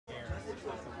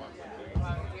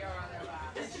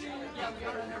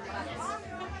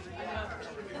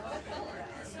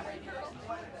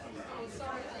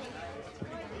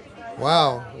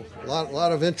Wow, a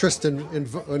lot of interest in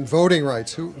voting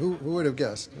rights. Who would have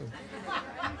guessed?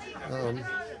 The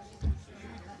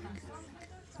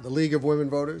League of Women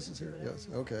Voters is here? Yes,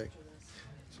 okay.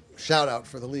 Shout out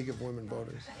for the League of Women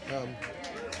Voters.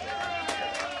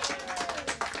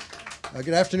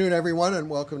 Good afternoon, everyone, and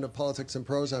welcome to Politics and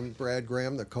Prose. I'm Brad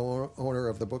Graham, the co-owner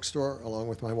of the bookstore, along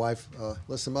with my wife,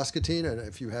 Lissa Muscatine. And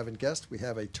if you haven't guessed, we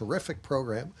have a terrific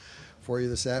program for you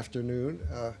this afternoon,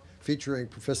 featuring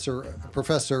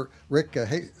Professor Rick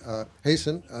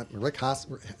Hasen. Rick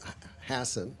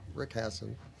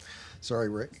Hasen. Sorry,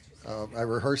 Rick. I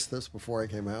rehearsed this before I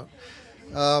came out.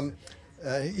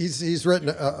 He's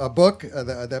written a book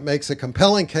that makes a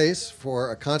compelling case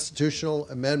for a constitutional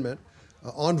amendment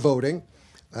on voting,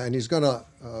 and he's going to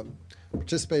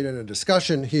participate in a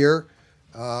discussion here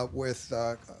with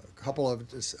a couple of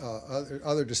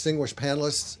other distinguished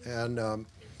panelists and a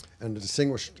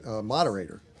distinguished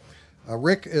moderator.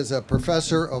 Rick is a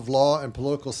professor of law and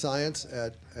political science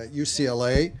at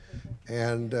UCLA,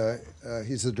 and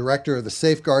he's the director of the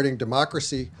Safeguarding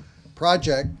Democracy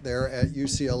Project there at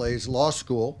UCLA's law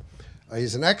school.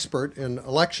 He's an expert in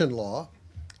election law,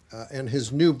 and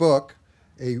his new book,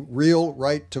 A Real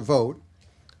Right to Vote,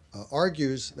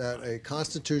 argues that a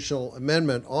constitutional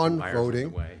amendment on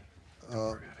voting,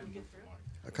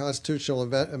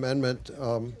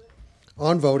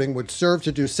 on voting would serve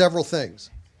to do several things.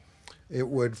 It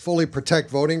would fully protect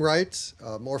voting rights,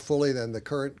 more fully than the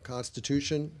current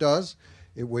Constitution does.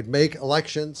 It would make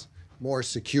elections more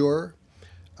secure,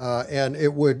 and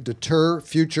it would deter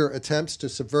future attempts to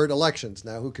subvert elections.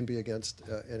 Now, who can be against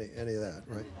any of that,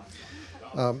 right?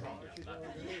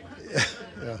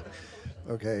 Yeah.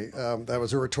 Okay, that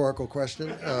was a rhetorical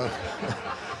question.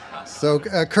 So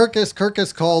Kirk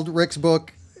has called Rick's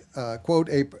book, quote,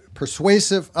 a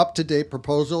persuasive, up-to-date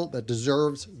proposal that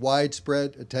deserves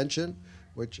widespread attention,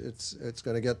 which it's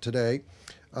going to get today.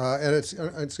 And it's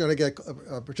going to get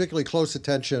particularly close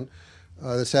attention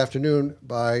this afternoon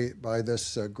by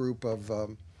this group of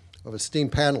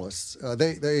esteemed panelists.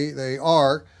 They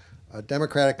are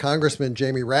Democratic Congressman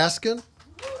Jamie Raskin,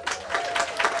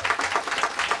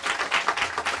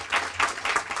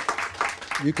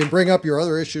 you can bring up your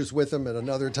other issues with him at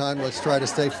another time. Let's try to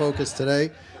stay focused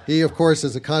today. He, of course,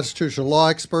 is a constitutional law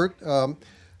expert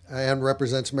and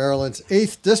represents Maryland's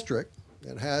 8th District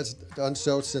and has done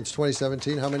so since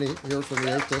 2017. How many here from the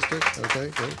 8th District?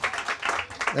 Okay, good.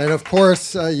 And, of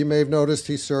course, you may have noticed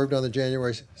he served on the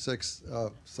January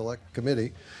 6th Select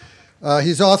Committee.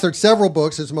 He's authored several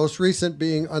books, his most recent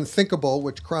being Unthinkable,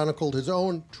 which chronicled his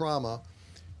own trauma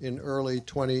in early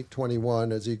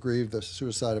 2021 as he grieved the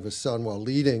suicide of his son while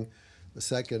leading the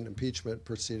second impeachment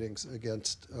proceedings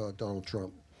against Donald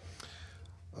Trump.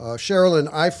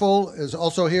 Sherrilyn Ifill is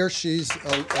also here. She's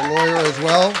a lawyer as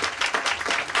well.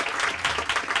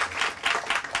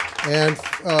 And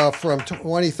from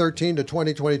 2013 to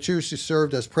 2022, she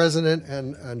served as president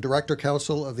and director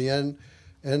counsel of the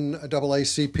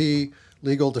NAACP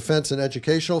Legal Defense and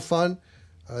Educational Fund.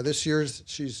 This year,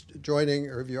 she's joining,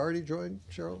 or have you already joined,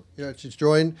 Cheryl? Yeah, she's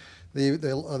joined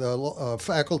the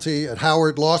faculty at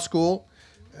Howard Law School,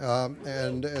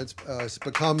 and it's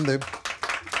become the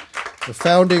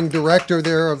founding director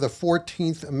there of the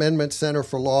 14th Amendment Center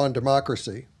for Law and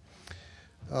Democracy.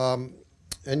 And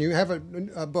you have a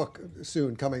book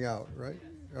soon coming out, right?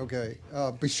 Okay.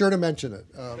 Be sure to mention it.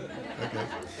 Okay.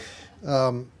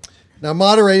 Now,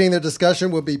 moderating the discussion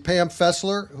will be Pam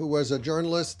Fessler, who was a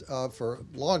journalist for a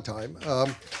long time.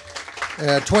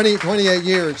 28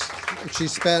 years she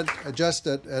spent just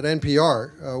at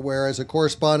NPR, where as a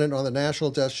correspondent on the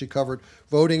national desk, she covered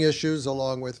voting issues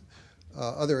along with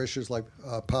other issues like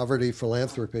poverty and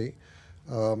philanthropy.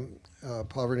 Her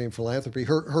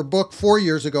book 4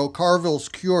 years ago, Carville's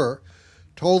Cure,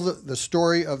 told the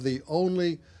story of the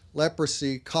only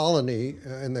leprosy colony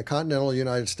in the continental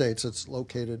United States. It's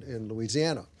located in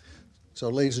Louisiana. So,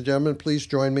 ladies and gentlemen, please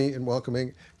join me in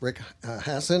welcoming Rick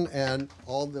Hasen and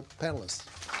all the panelists.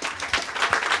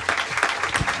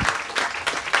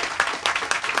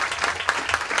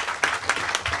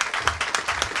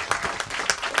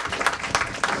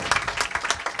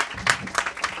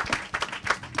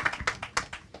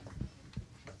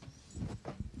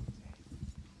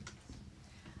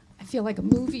 I feel like a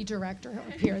movie director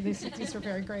up here. These are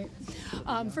very great.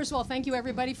 First of all, thank you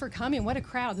everybody for coming. What a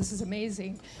crowd. This is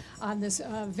amazing on this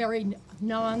very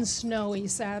non-snowy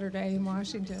Saturday in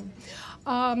Washington.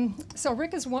 So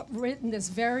Rick has written this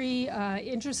very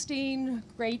interesting,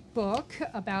 great book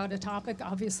about a topic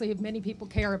obviously many people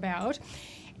care about.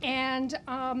 And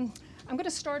I'm going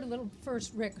to start a little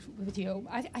first, Rick, with you.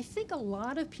 I think a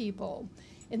lot of people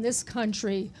in this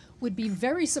country would be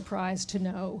very surprised to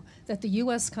know that the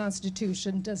U.S.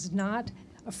 Constitution does not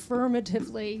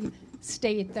affirmatively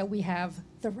state that we have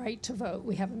the right to vote.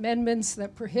 We have amendments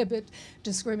that prohibit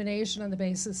discrimination on the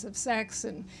basis of sex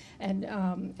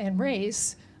and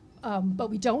race, but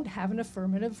we don't have an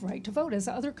affirmative right to vote, as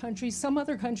other countries, some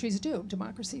other countries do,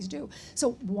 democracies do.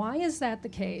 So why is that the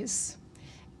case?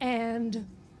 And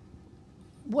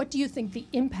what do you think the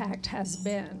impact has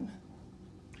been?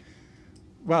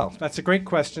 Well, that's a great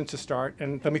question to start,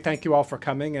 and let me thank you all for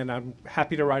coming, and I'm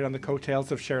happy to ride on the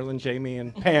coattails of Sherrilyn, Jamie,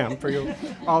 and Pam for you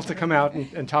all to come out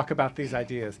and talk about these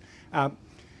ideas.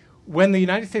 When the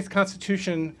United States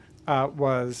Constitution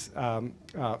was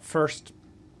first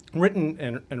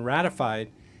written and ratified,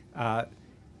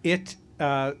 it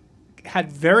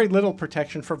had very little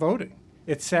protection for voting.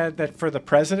 It said that for the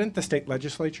president, the state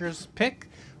legislatures pick,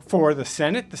 for the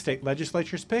Senate, the state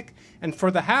legislatures pick, and for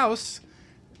the House,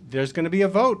 there's going to be a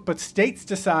vote, but states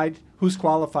decide who's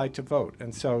qualified to vote.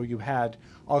 And so you had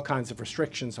all kinds of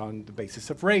restrictions on the basis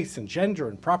of race and gender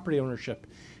and property ownership.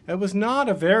 It was not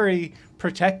a very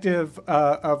protective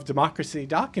of democracy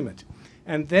document.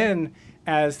 And then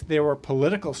as there were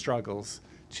political struggles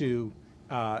to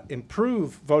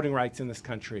improve voting rights in this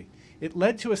country, it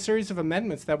led to a series of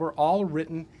amendments that were all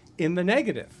written in the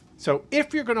negative. So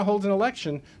if you're going to hold an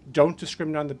election, don't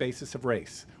discriminate on the basis of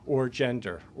race or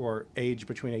gender or age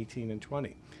between 18 and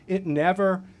 20. It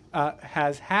never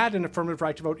has had an affirmative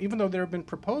right to vote, even though there have been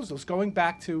proposals going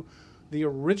back to the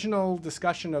original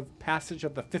discussion of passage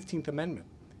of the 15th Amendment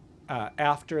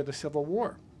after the Civil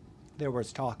War. There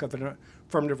was talk of an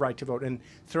affirmative right to vote. And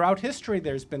throughout history,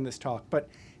 there's been this talk. But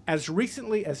as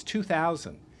recently as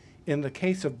 2000, in the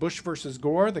case of Bush versus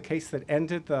Gore, the case that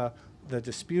ended the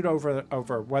dispute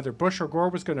over whether Bush or Gore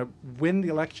was going to win the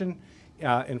election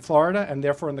in Florida and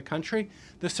therefore in the country,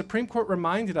 the Supreme Court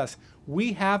reminded us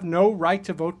we have no right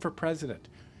to vote for president.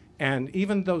 And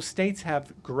even though states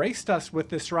have graced us with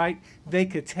this right, they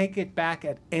could take it back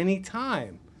at any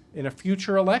time in a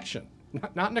future election.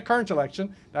 Not in the current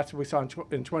election, that's what we saw in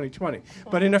 2020,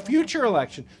 but in a future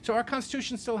election. So our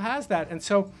Constitution still has that. And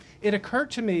so it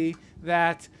occurred to me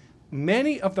that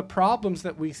many of the problems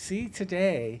that we see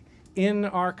today in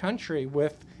our country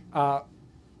with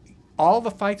all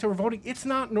the fights over voting, it's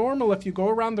not normal. If you go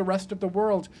around the rest of the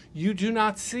world, you do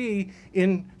not see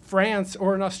in France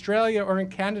or in Australia or in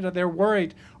Canada, they're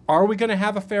worried, are we going to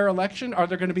have a fair election? Are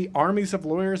there going to be armies of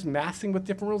lawyers massing with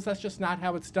different rules? That's just not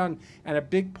how it's done. And a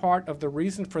big part of the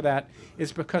reason for that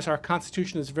is because our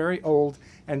Constitution is very old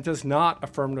and does not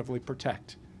affirmatively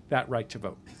protect that right to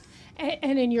vote.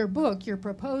 And in your book, you're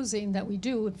proposing that we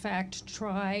do, in fact,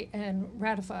 try and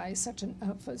ratify such an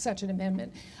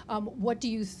amendment. What do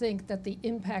you think that the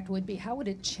impact would be? How would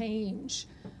it change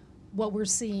what we're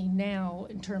seeing now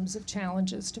in terms of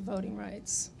challenges to voting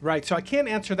rights? Right. So I can't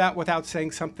answer that without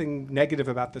saying something negative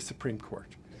about the Supreme Court,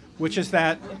 which is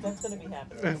that... If that's going to be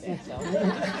happening.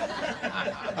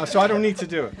 So I don't need to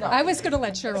do it. No. I was going to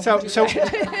let Cheryl do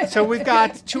that. So we've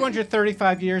got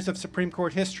 235 years of Supreme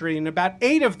Court history, and about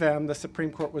 8 of them, the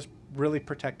Supreme Court was really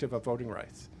protective of voting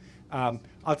rights.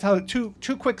 I'll tell you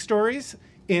two quick stories.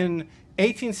 In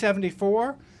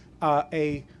 1874,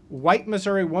 a white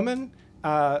Missouri woman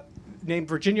named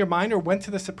Virginia Minor went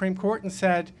to the Supreme Court and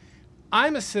said,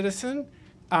 I'm a citizen.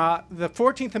 The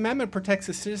 14th Amendment protects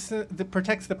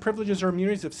the privileges or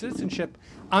immunities of citizenship.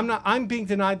 I'm being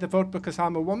denied the vote because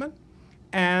I'm a woman.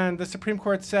 And the Supreme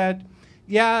Court said,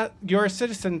 yeah, you're a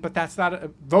citizen, but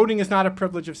voting is not a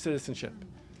privilege of citizenship.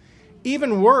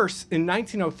 Even worse, in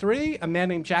 1903, a man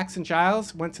named Jackson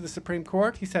Giles went to the Supreme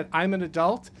Court. He said, I'm an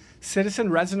adult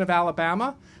citizen, resident of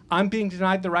Alabama. I'm being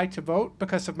denied the right to vote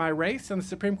because of my race. And the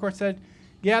Supreme Court said,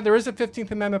 yeah, there is a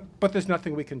 15th Amendment, but there's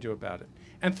nothing we can do about it.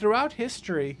 And throughout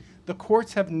history, the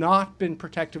courts have not been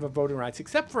protective of voting rights,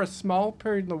 except for a small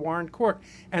period in the Warren Court.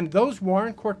 And those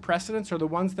Warren Court precedents are the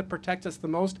ones that protect us the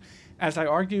most. As I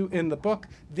argue in the book,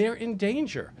 they're in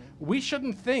danger. We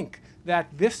shouldn't think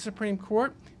that this Supreme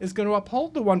Court is going to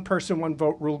uphold the one person, one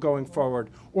vote rule going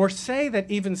forward, or say that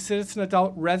even citizen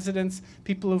adult residents,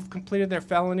 people who've completed their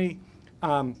felony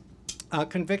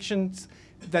convictions,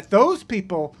 that those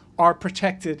people are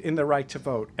protected in the right to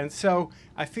vote. And so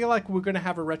I feel like we're going to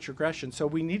have a retrogression. So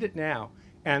we need it now.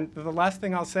 And the last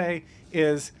thing I'll say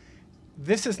is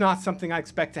this is not something I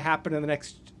expect to happen in the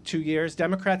next 2 years.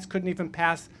 Democrats couldn't even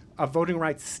pass a voting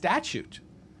rights statute.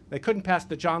 They couldn't pass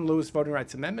the John Lewis Voting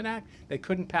Rights Amendment Act. They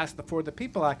couldn't pass the For the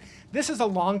People Act. This is a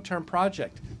long-term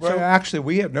project. Well, actually,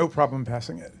 we have no problem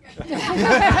passing it.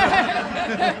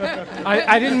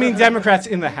 I didn't mean Democrats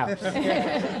in the House.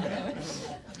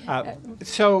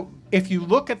 So if you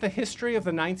look at the history of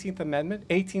the 19th Amendment,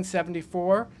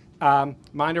 1874,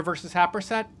 Minor versus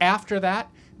Happersett, after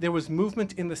that, there was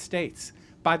movement in the states.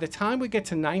 By the time we get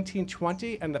to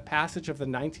 1920 and the passage of the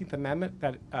 19th Amendment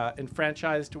that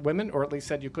enfranchised women, or at least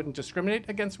said you couldn't discriminate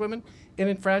against women in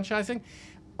enfranchising,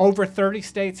 over 30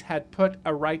 states had put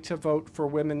a right to vote for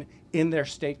women in their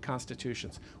state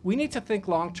constitutions. We need to think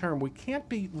long term. We can't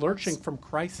be lurching from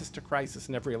crisis to crisis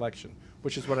in every election,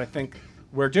 which is what I think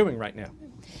we're doing right now.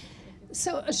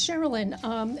 So,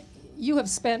 Sherrilyn, you have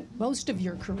spent most of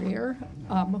your career,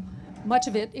 much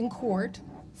of it in court,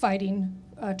 fighting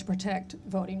to protect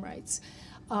voting rights.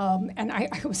 And I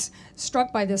was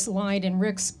struck by this line in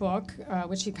Rick's book,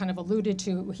 which he kind of alluded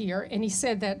to here, and he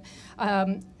said that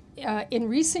in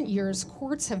recent years,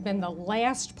 courts have been the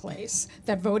last place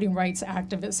that voting rights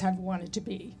activists have wanted to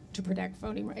be to protect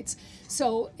voting rights.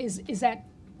 So is that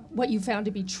what you found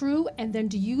to be true? And then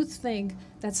do you think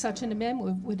that such an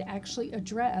amendment would actually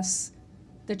address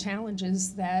the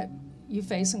challenges that you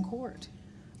face in court?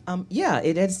 Yeah,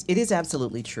 it is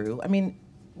absolutely true. I mean,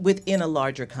 within a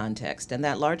larger context, and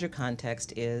that larger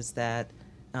context is that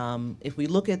if we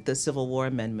look at the Civil War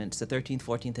amendments, the 13th,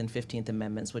 14th, and 15th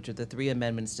Amendments, which are the three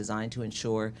amendments designed to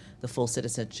ensure the full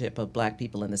citizenship of black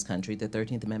people in this country, the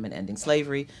 13th Amendment ending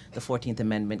slavery, the 14th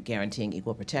Amendment guaranteeing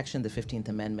equal protection, the 15th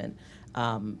Amendment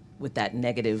with that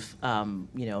negative,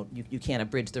 you can't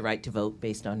abridge the right to vote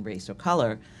based on race or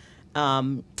color.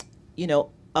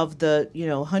 Of the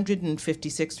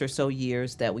 156 or so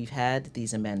years that we've had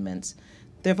these amendments,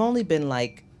 there have only been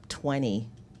like 20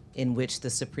 in which the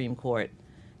Supreme Court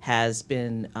has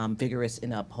been vigorous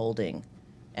in upholding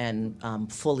and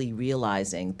fully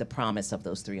realizing the promise of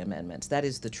those three amendments. That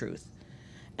is the truth.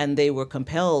 And they were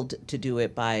compelled to do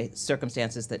it by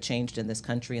circumstances that changed in this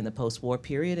country in the post-war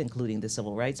period, including the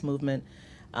civil rights movement,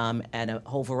 and a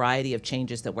whole variety of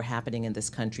changes that were happening in this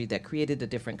country that created a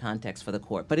different context for the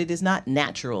court. But it is not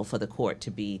natural for the court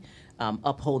to be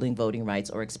upholding voting rights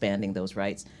or expanding those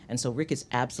rights. And so Rick is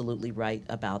absolutely right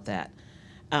about that.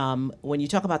 When you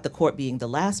talk about the court being the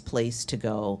last place to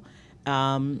go,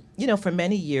 for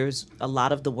many years, a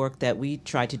lot of the work that we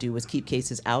tried to do was keep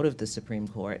cases out of the Supreme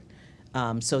Court.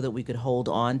 So that we could hold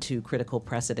on to critical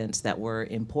precedents that were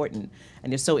important.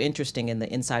 And it's so interesting in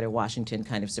the Insider Washington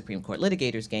kind of Supreme Court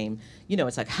litigators game,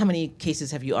 it's like, how many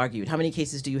cases have you argued? How many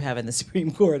cases do you have in the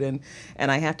Supreme Court? And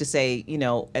I have to say,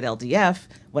 at LDF,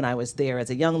 when I was there as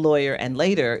a young lawyer and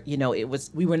later,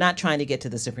 we were not trying to get to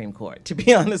the Supreme Court, to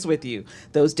be honest with you.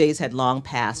 Those days had long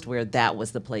passed where that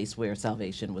was the place where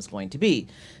salvation was going to be.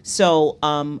 So,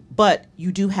 but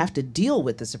you do have to deal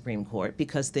with the Supreme Court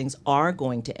because things are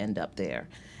going to end up there.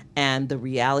 And the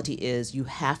reality is you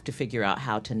have to figure out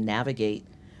how to navigate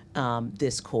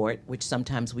this court, which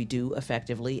sometimes we do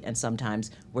effectively and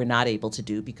sometimes we're not able to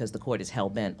do because the court is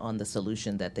hell-bent on the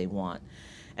solution that they want.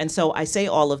 And so I say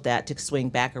all of that to swing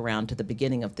back around to the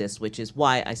beginning of this, which is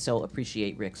why I so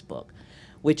appreciate Rick's book,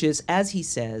 which is, as he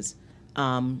says,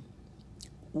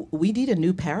 we need a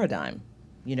new paradigm,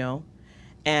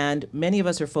 And many of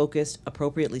us are focused,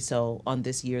 appropriately so, on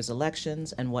this year's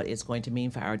elections and what it's going to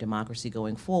mean for our democracy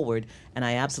going forward. And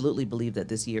I absolutely believe that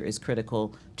this year is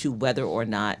critical to whether or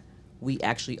not we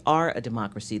actually are a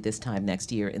democracy this time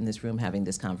next year in this room having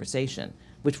this conversation,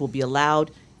 which will be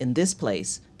allowed in this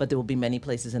place, but there will be many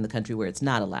places in the country where it's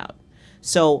not allowed.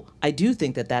 So I do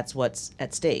think that that's what's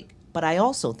at stake. But I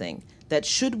also think that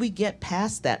should we get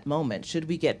past that moment, should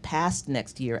we get past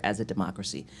next year as a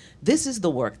democracy, this is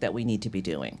the work that we need to be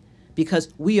doing.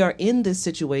 Because we are in this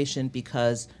situation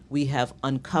because we have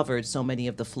uncovered so many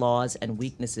of the flaws and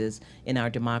weaknesses in our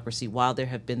democracy. While there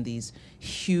have been these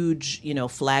huge,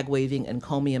 flag-waving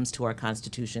encomiums to our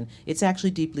Constitution, it's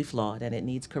actually deeply flawed and it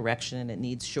needs correction and it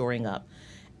needs shoring up.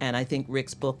 And I think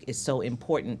Rick's book is so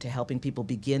important to helping people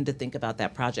begin to think about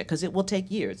that project because it will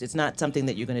take years. It's not something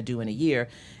that you're going to do in a year,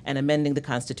 and amending the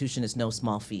Constitution is no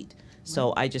small feat.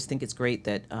 So I just think it's great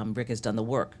that Rick has done the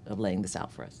work of laying this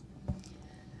out for us.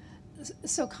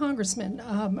 So, Congressman,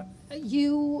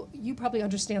 you probably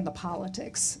understand the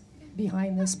politics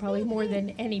behind this probably more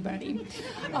than anybody.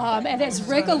 And as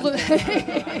Rick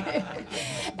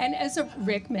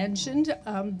Rick mentioned,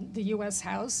 the U.S.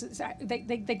 House,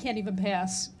 they can't even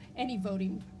pass any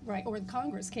voting right, or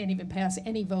Congress can't even pass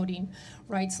any voting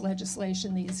rights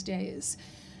legislation these days.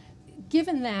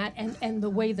 Given that and the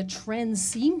way the trends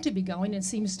seem to be going, it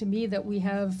seems to me that we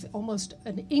have almost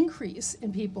an increase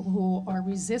in people who are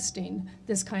resisting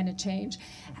this kind of change.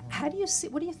 How do you see?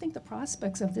 What do you think the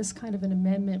prospects of this kind of an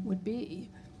amendment would be?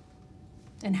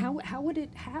 And how would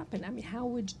it happen? I mean, how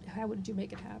would you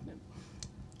make it happen?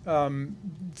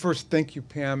 First, thank you,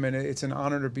 Pam, and it's an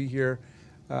honor to be here.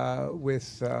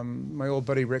 with my old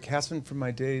buddy Rick Hasen from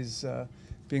my days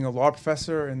being a law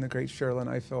professor and the great Sherrilyn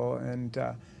Ifill, and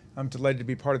I'm delighted to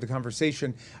be part of the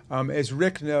conversation. As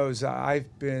Rick knows,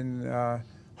 I've been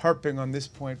harping on this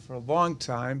point for a long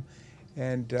time,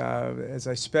 and as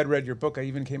I read your book, I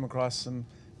even came across some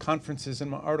conferences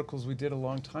and articles we did a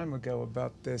long time ago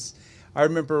about this. I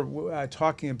remember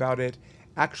talking about it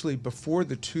actually before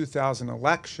the 2000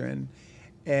 election,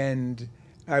 and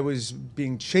I was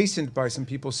being chastened by some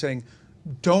people saying,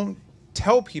 don't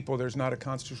tell people there's not a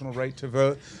constitutional right to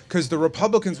vote because the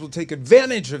Republicans will take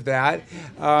advantage of that.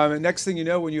 And next thing you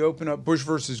know, when you open up Bush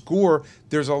versus Gore,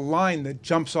 there's a line that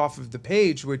jumps off of the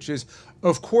page, which is,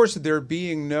 of course, there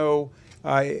being no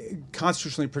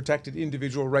constitutionally protected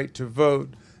individual right to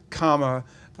vote, comma,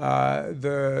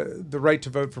 the right to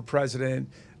vote for president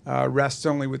rests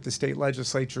only with the state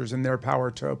legislatures and their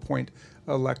power to appoint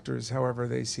electors however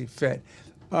they see fit.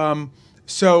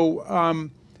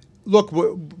 Look,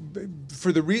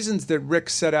 for the reasons that Rick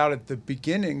set out at the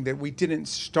beginning, that we didn't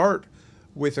start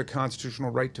with a constitutional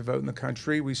right to vote in the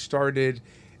country. We started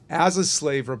as a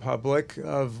slave republic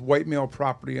of white male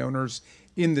property owners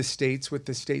in the states, with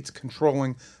the states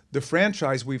controlling the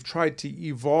franchise. We've tried to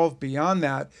evolve beyond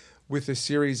that with a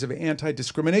series of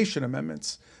anti-discrimination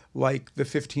amendments, like the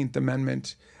 15th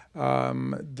Amendment,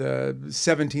 the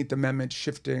 17th Amendment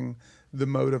shifting the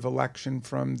mode of election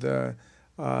from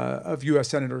of U.S.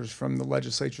 senators from the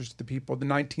legislatures to the people, the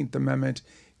 19th Amendment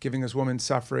giving us women's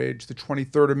suffrage, the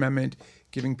 23rd Amendment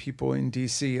giving people in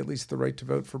D.C. at least the right to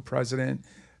vote for president,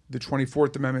 the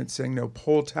 24th Amendment saying no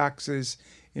poll taxes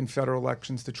in federal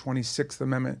elections, the 26th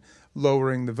Amendment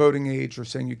lowering the voting age or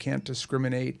saying you can't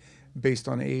discriminate based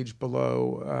on age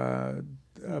below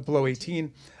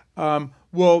 18.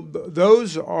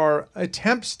 Those are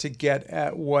attempts to get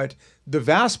at what the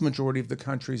vast majority of the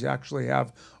countries actually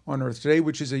have on Earth today,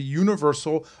 which is a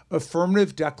universal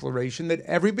affirmative declaration that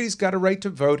everybody's got a right to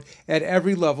vote at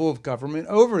every level of government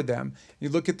over them. You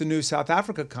look at the new South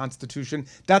Africa Constitution,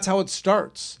 that's how it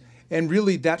starts. And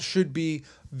really, that should be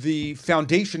the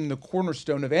foundation, the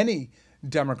cornerstone of any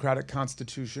democratic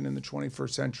constitution in the 21st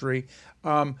century.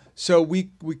 So we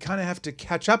kind of have to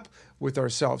catch up with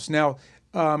ourselves. Now,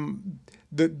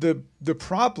 the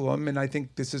problem, and I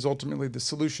think this is ultimately the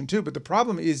solution too, but the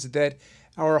problem is that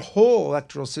our whole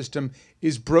electoral system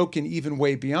is broken even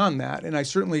way beyond that. And I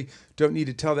certainly don't need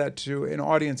to tell that to an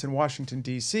audience in Washington,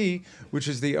 D.C., which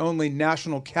is the only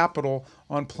national capital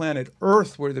on planet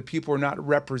Earth where the people are not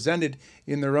represented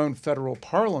in their own federal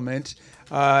parliament.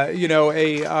 A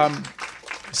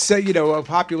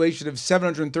population of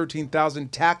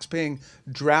 713,000 tax-paying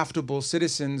draftable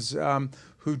citizens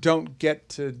who don't get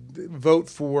to vote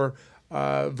for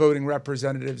voting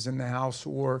representatives in the House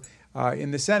or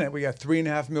in the Senate. We got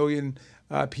 3.5 million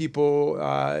people,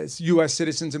 U.S.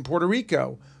 citizens in Puerto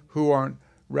Rico who aren't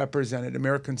represented.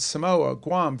 American Samoa,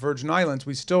 Guam, Virgin Islands.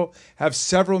 We still have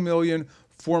several million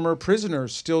former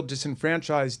prisoners still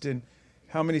disenfranchised in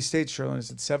how many states, Sherrilyn? Is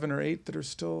it 7 or 8 that are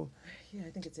still? Yeah,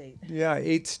 I think it's 8. Yeah,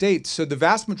 8 states. So the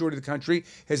vast majority of the country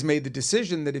has made the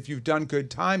decision that if you've done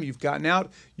good time, you've gotten out,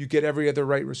 you get every other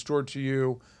right restored to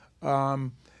you,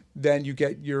 then you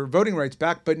get your voting rights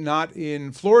back, but not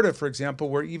in Florida, for example,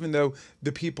 where even though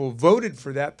the people voted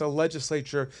for that, the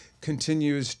legislature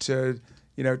continues to,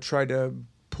 try to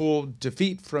pull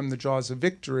defeat from the jaws of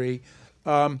victory.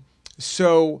 Rick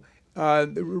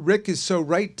is so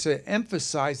right to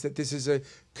emphasize that this is a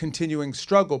continuing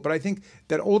struggle, but I think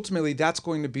that ultimately that's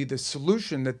going to be the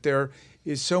solution, that there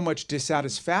is so much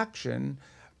dissatisfaction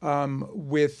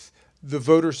with the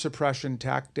voter suppression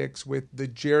tactics, with the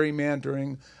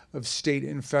gerrymandering of state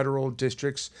and federal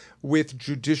districts, with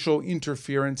judicial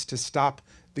interference to stop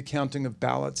the counting of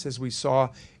ballots, as we saw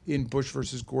in Bush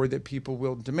versus Gore, that people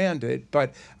will demand it.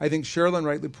 But I think Sherrilyn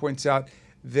rightly points out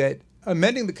that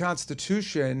amending the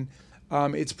Constitution,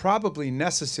 it's probably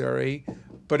necessary,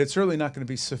 but it's certainly not going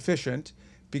to be sufficient,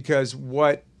 because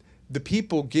what the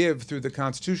people give through the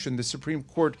Constitution, the Supreme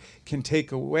Court can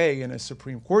take away in a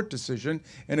Supreme Court decision.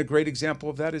 And a great example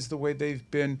of that is the way they've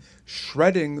been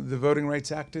shredding the Voting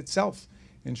Rights Act itself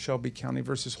in Shelby County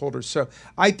versus Holder. So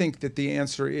I think that the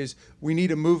answer is we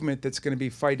need a movement that's going to be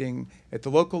fighting at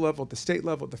the local level, at the state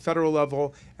level, at the federal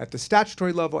level, at the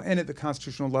statutory level, and at the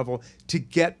constitutional level to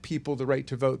get people the right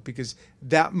to vote, because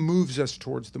that moves us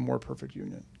towards the more perfect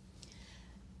union.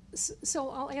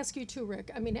 So I'll ask you too,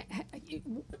 Rick. I mean,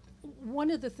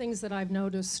 one of the things that I've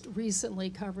noticed recently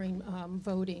covering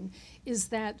voting is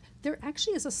that there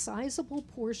actually is a sizable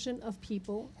portion of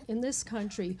people in this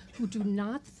country who do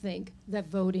not think that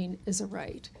voting is a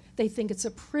right. they think it's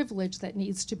a privilege that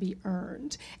needs to be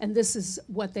earned. And this is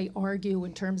what they argue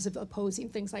in terms of opposing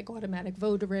things like automatic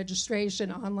voter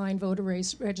registration, online voter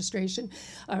registration,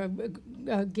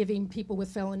 giving people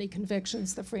with felony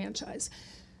convictions the franchise.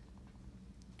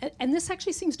 And this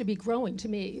actually seems to be growing to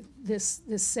me, this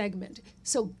segment.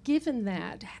 So given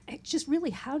that, just really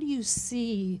how do you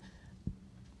see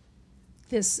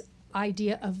this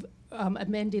idea of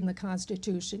amending the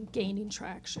Constitution gaining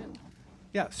traction?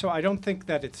 Yeah, so I don't think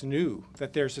that it's new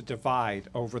that there's a divide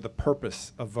over the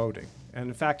purpose of voting. And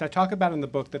in fact, I talk about in the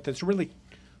book that there's really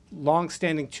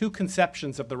long-standing two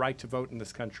conceptions of the right to vote in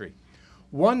this country.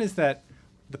 One is that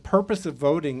the purpose of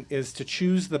voting is to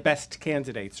choose the best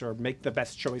candidates or make the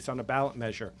best choice on a ballot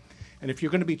measure. And if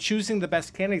you're going to be choosing the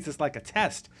best candidates as like a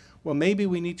test, well, maybe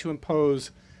we need to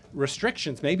impose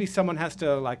restrictions. Maybe someone has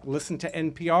to like listen to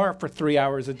NPR for 3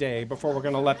 hours a day before we're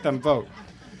going to let them vote.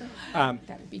 That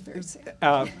would be very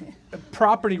sad.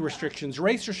 Property restrictions,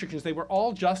 race restrictions, they were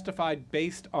all justified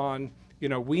based on,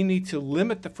 we need to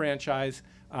limit the franchise.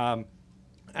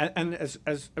 And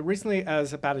as recently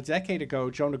as about a decade ago,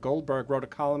 Jonah Goldberg wrote a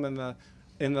column in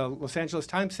the Los Angeles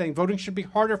Times saying voting should be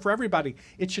harder for everybody.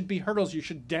 It should be hurdles. You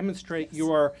should demonstrate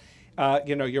your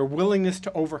willingness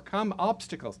to overcome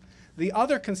obstacles. The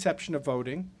other conception of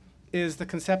voting is the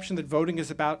conception that voting is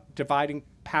about dividing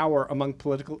power among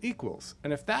political equals.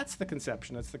 And if that's the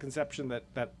conception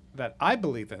that I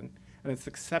believe in, and it's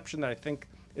the conception that I think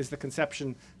is the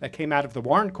conception that came out of the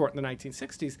Warren Court in the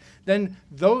 1960s, then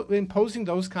imposing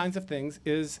those kinds of things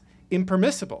is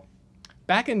impermissible.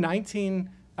 Back in the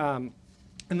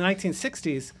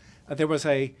 1960s, there was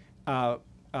a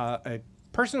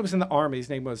person who was in the Army. His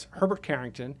name was Herbert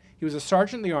Carrington. He was a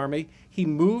sergeant in the Army. He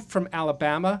moved from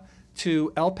Alabama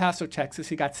to El Paso, Texas.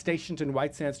 He got stationed in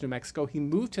White Sands, New Mexico. He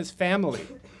moved his family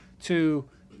to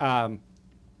El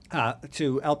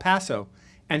Paso.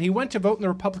 And he went to vote in the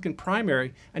Republican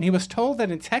primary, and he was told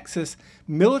that in Texas,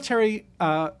 military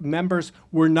members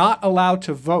were not allowed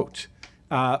to vote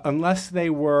unless they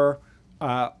were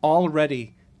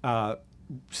already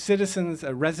citizens,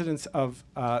 residents of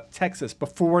Texas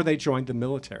before they joined the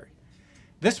military.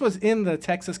 This was in the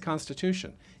Texas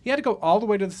Constitution. He had to go all the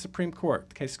way to the Supreme Court.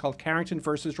 The case is called Carrington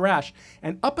versus Rash.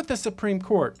 And up at the Supreme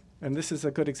Court, and this is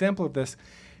a good example of this,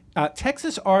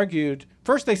 Texas argued,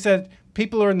 first they said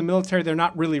people who are in the military, they're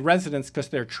not really residents because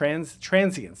they're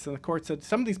transients. And the court said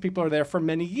some of these people are there for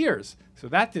many years. So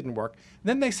that didn't work.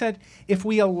 Then they said, if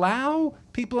we allow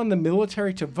people in the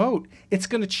military to vote, it's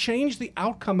going to change the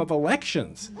outcome of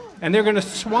elections. And they're going to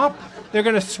swamp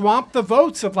the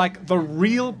votes of like the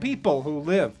real people who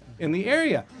live in the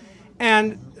area.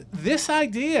 And this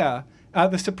idea,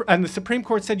 the Supreme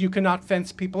Court said you cannot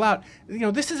fence people out.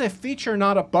 This is a feature,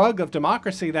 not a bug of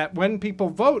democracy, that when people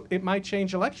vote, it might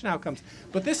change election outcomes.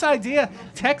 But this idea,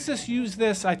 Texas used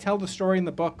this. I tell the story in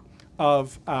the book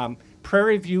of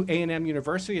Prairie View A&M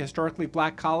University, a historically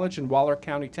black college in Waller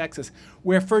County, Texas,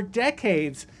 where for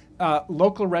decades,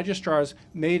 local registrars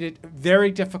made it very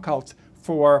difficult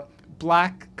for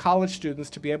black college students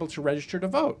to be able to register to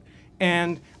vote.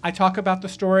 And I talk about the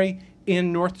story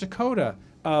in North Dakota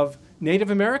of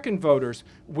Native American voters,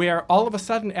 where all of a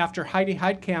sudden, after Heidi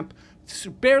Heitkamp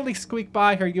barely squeaked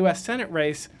by her U.S. Senate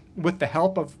race with the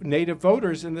help of Native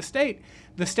voters in the state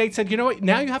said, you know what,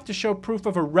 now you have to show proof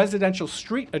of a residential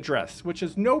street address, which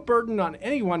is no burden on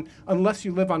anyone unless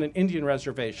you live on an Indian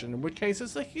reservation, in which case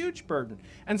it's a huge burden.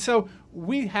 And so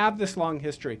we have this long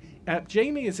history.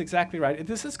 Jamie is exactly right.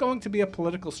 This is going to be a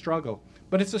political struggle,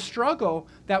 but it's a struggle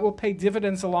that will pay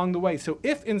dividends along the way. So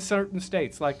if in certain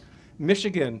states like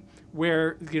Michigan,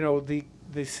 where the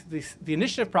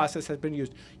initiative process has been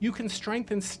used, you can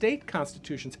strengthen state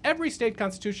constitutions. Every state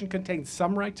constitution contains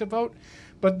some right to vote,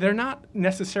 but they're not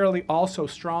necessarily all so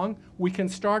strong. We can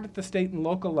start at the state and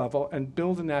local level and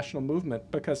build a national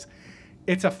movement, because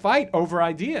it's a fight over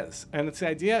ideas. And it's the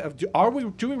idea of,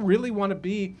 do we really want to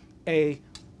be a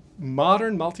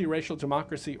modern multiracial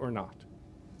democracy or not?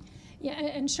 Yeah,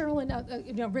 and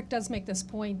Sherrilyn, Rick does make this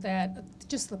point that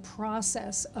just the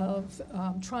process of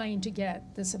trying to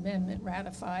get this amendment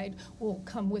ratified will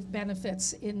come with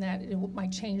benefits in that it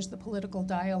might change the political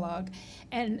dialogue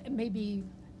and maybe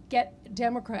get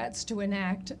Democrats to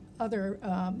enact other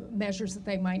measures that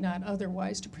they might not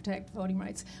otherwise to protect voting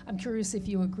rights. I'm curious if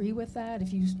you agree with that,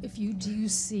 if you do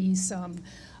see some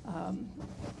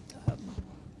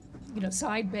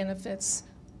side benefits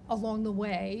along the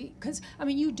way, because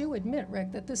you do admit,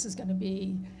 Rick, that this is going to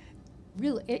be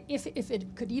really, if it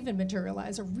could even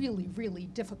materialize, a really, really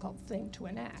difficult thing to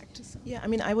enact. So. Yeah,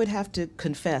 I would have to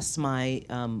confess my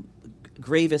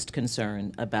gravest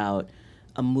concern about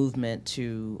a movement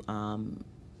to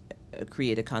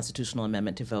create a constitutional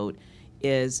amendment to vote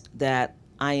is that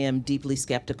I am deeply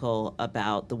skeptical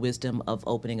about the wisdom of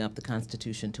opening up the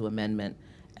Constitution to amendment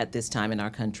at this time in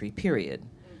our country, period.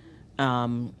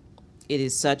 It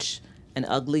is such an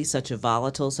ugly, such a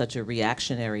volatile, such a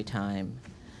reactionary time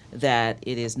that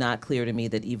it is not clear to me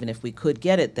that even if we could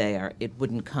get it there, it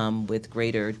wouldn't come with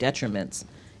greater detriments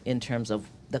in terms of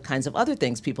the kinds of other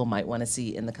things people might want to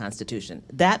see in the Constitution.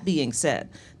 That being said,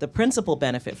 the principal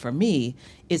benefit for me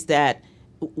is that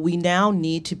we now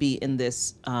need to be in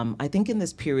this, I think in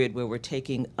this period where we're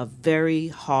taking a very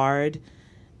hard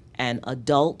and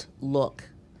adult look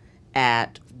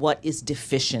at what is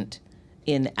deficient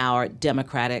in our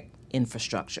democratic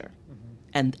infrastructure.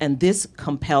 And this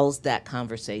compels that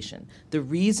conversation. The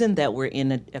reason that we're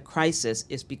in a crisis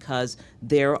is because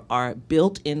there are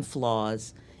built-in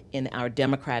flaws in our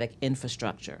democratic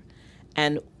infrastructure.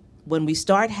 And when we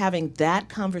start having that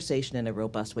conversation in a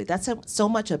robust way, that's so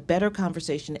much a better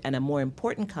conversation and a more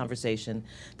important conversation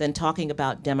than talking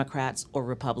about Democrats or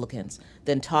Republicans,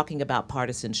 than talking about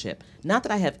partisanship. Not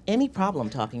that I have any problem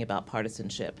talking about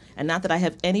partisanship, and not that I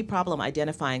have any problem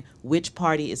identifying which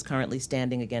party is currently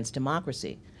standing against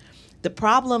democracy. The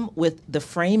problem with the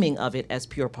framing of it as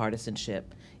pure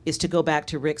partisanship is to go back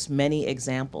to Rick's many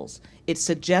examples. It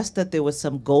suggests that there was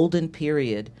some golden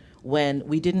period when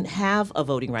we didn't have a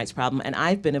voting rights problem, and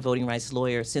I've been a voting rights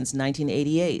lawyer since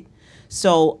 1988.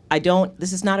 So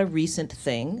this is not a recent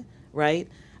thing, right?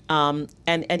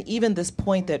 And even this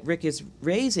point that Rick is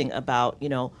raising about,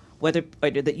 whether,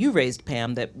 or that you raised,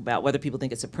 Pam, that about whether people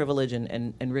think it's a privilege,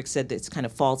 and Rick said that it kind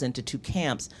of falls into two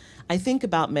camps. I think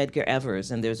about Medgar Evers,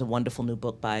 and there's a wonderful new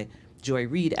book by Joy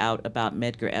Reid out about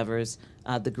Medgar Evers,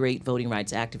 the great voting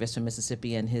rights activist from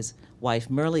Mississippi, and his wife,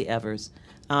 Myrlie Evers.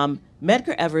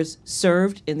 Medgar Evers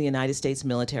served in the United States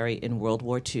military in World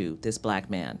War II, this black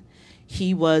man.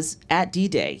 He was at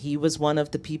D-Day. He was one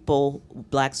of the people,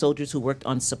 black soldiers, who worked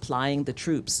on supplying the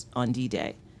troops on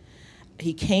D-Day.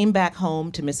 He came back home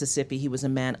to Mississippi. He was a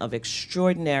man of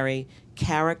extraordinary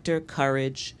character,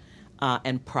 courage,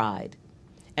 and pride.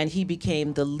 And he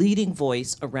became the leading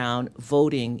voice around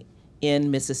voting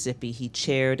in Mississippi. He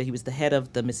was the head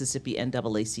of the Mississippi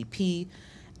NAACP,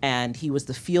 and he was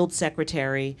the field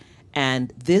secretary,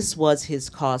 and this was his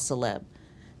cause célèbre.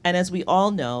 And as we all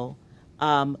know,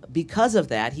 because of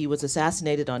that, he was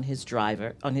assassinated on his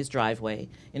driveway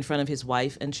in front of his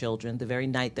wife and children the very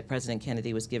night that President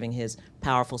Kennedy was giving his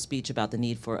powerful speech about the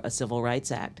need for a Civil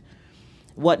Rights Act.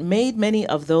 What made many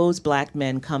of those black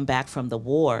men come back from the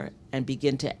war and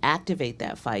begin to activate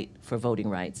that fight for voting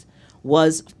rights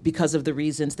was because of the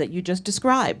reasons that you just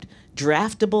described.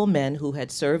 Draftable men who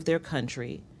had served their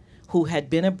country, who had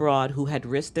been abroad, who had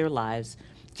risked their lives,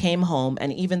 came home,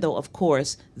 and even though, of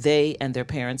course, they and their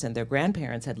parents and their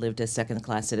grandparents had lived as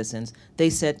second-class citizens, they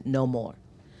said no more.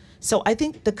 So I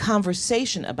think the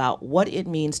conversation about what it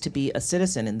means to be a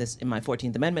citizen in my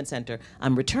 14th Amendment Center,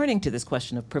 I'm returning to this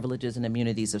question of privileges and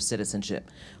immunities of citizenship.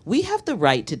 We have the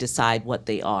right to decide what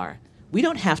they are. We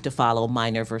don't have to follow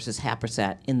Minor versus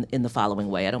Happersett in the following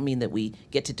way. I don't mean that we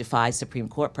get to defy Supreme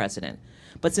Court precedent.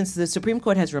 But since the Supreme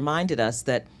Court has reminded us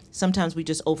that sometimes we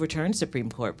just overturn Supreme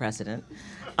Court precedent,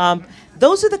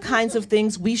 those are the kinds of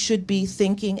things we should be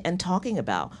thinking and talking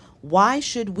about. Why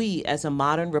should we, as a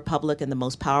modern republic and the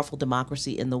most powerful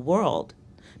democracy in the world,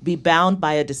 be bound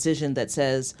by a decision that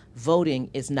says voting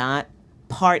is not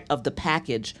part of the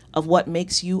package of what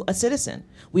makes you a citizen?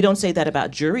 We don't say that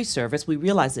about jury service. We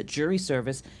realize that jury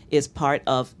service is part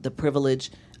of the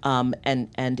privilege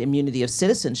and immunity of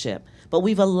citizenship. But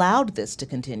we've allowed this to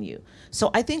continue.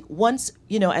 So I think once,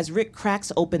 as Rick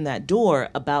cracks open that door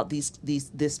about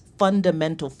this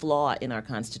fundamental flaw in our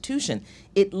Constitution,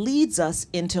 it leads us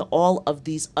into all of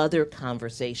these other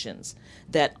conversations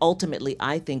that ultimately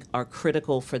I think are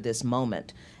critical for this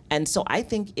moment. And so I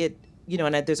think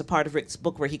and there's a part of Rick's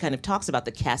book where he kind of talks about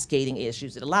the cascading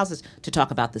issues. It allows us to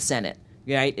talk about the Senate.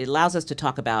 Right? It allows us to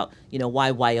talk about, why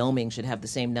Wyoming should have the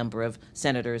same number of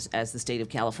senators as the state of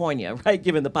California, right?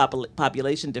 Given the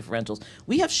population differentials.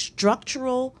 We have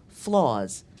structural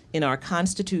flaws in our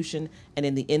Constitution and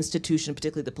in the institution,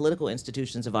 particularly the political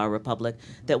institutions of our republic,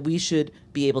 that we should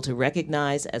be able to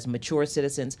recognize as mature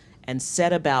citizens and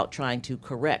set about trying to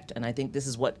correct. And I think this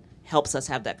is what helps us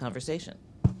have that conversation.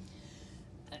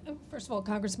 First of all,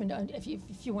 Congressman, if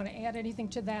you want to add anything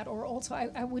to that, or also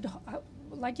I would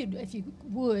like you, if you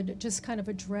would, just kind of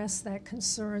address that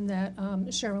concern that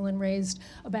Sherrilyn raised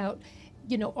about,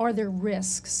 are there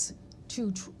risks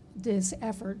to this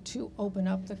effort to open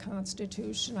up the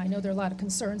Constitution. I know there are a lot of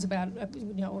concerns about, a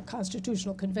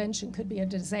constitutional convention could be a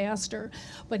disaster,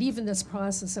 but even this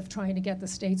process of trying to get the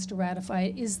states to ratify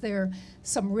it, is there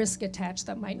some risk attached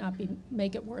that might not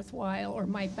make it worthwhile or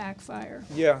might backfire?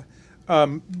 Yeah.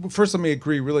 First, let me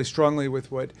agree really strongly with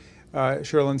what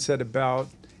Sherrilyn said about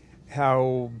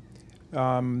how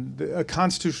a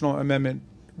constitutional amendment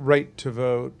right to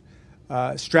vote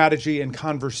strategy and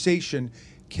conversation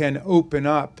can open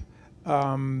up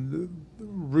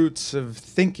roots of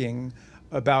thinking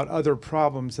about other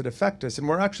problems that affect us. And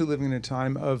we're actually living in a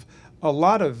time of a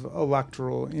lot of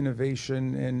electoral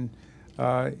innovation and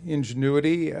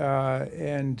ingenuity.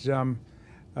 I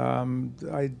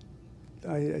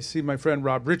see my friend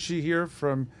Rob Ritchie here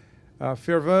from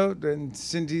Fair Vote, and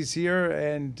Cindy's here,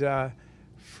 and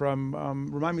from,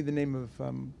 remind me the name of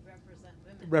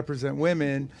Represent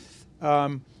Women.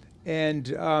 I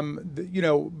am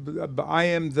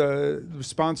the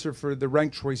sponsor for the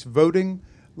ranked choice voting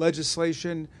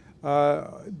legislation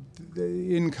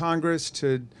in Congress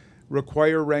to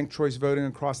require ranked choice voting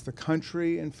across the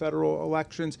country in federal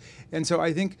elections. And so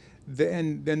I think,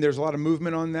 and there's a lot of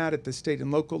movement on that at the state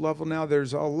and local level now.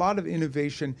 There's a lot of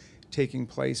innovation taking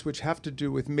place, which have to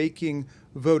do with making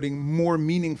voting more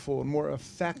meaningful and more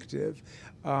effective.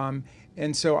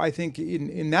 And so I think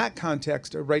in that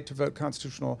context, a right to vote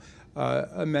constitutional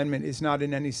amendment is not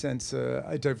in any sense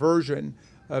a diversion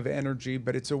of energy,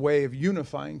 but it's a way of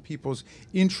unifying people's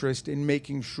interest in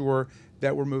making sure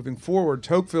that we're moving forward.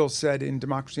 Tocqueville said in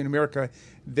Democracy in America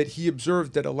that he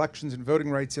observed that elections and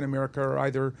voting rights in America are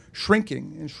either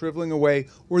shrinking and shriveling away,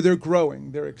 or they're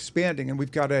growing, they're expanding, and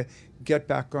we've got to get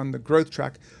back on the growth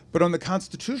track. But on the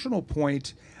constitutional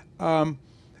point, I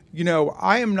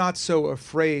am not so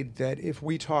afraid that if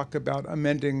we talk about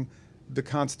amending the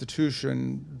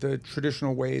Constitution the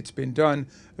traditional way it's been done,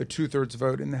 a 2/3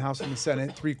 vote in the House and the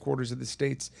Senate, 3/4 of the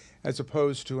states, as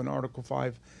opposed to an Article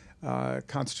 5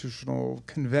 constitutional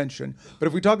convention. But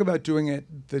if we talk about doing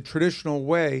it the traditional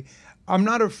way, I'm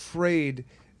not afraid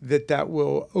that that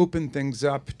will open things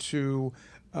up to,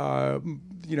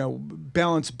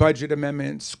 balanced budget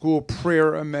amendment, school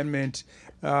prayer amendment,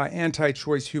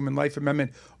 anti-choice human life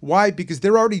amendment. Why? Because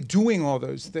they're already doing all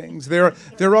those things. They're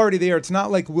already there. It's not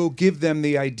like we'll give them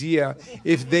the idea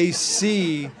if they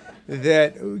see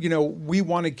that, we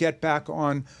want to get back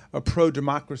on a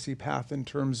pro-democracy path in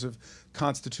terms of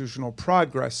constitutional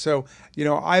progress. So,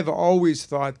 I've always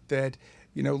thought that,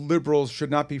 liberals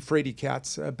should not be fraidy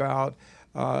cats about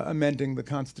amending the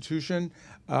Constitution.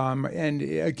 And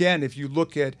again, if you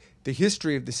look at the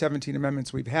history of the 17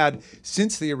 amendments we've had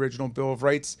since the original Bill of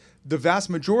Rights, the vast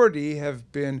majority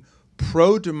have been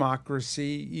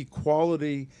pro-democracy,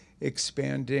 equality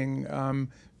expanding,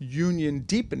 union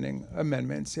deepening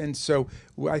amendments. And so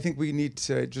I think we need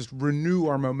to just renew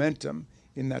our momentum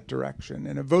in that direction.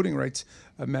 And a voting rights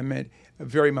amendment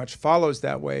very much follows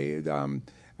that way.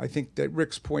 I think that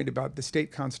Rick's point about the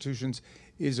state constitutions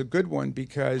is a good one,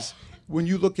 because when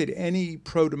you look at any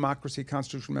pro-democracy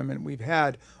constitutional amendment we've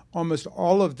had, almost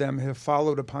all of them have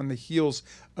followed upon the heels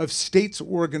of states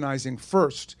organizing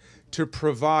first to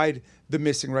provide the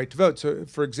missing right to vote. So,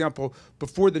 for example,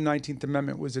 before the 19th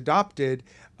Amendment was adopted,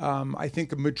 I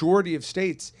think a majority of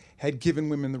states had given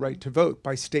women the right to vote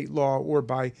by state law or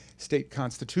by state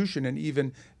constitution. And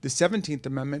even the 17th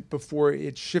Amendment, before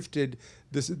it shifted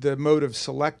the mode of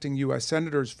selecting U.S.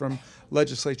 senators from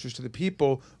legislatures to the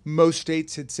people, most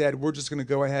states had said, we're just going to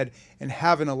go ahead and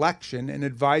have an election, an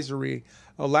advisory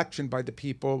election by the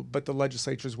people, but the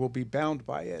legislatures will be bound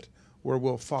by it, or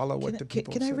will follow what the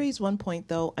people say. Can I raise one point,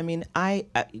 though? I mean, I'm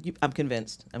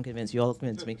convinced. I'm convinced. You all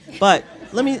convinced me. But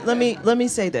let me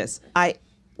say this.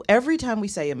 Every time we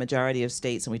say a majority of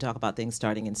states and we talk about things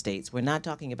starting in states, we're not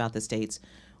talking about the states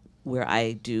where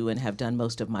I do and have done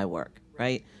most of my work,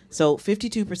 right? So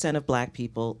 52% of black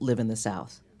people live in the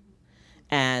South.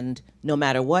 And no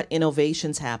matter what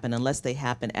innovations happen, unless they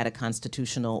happen at a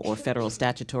constitutional or federal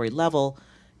statutory level,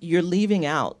 you're leaving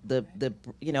out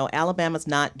Alabama's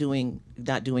not doing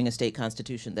a state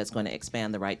constitution that's going to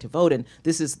expand the right to vote. And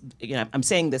this is, I'm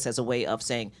saying this as a way of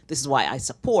saying this is why I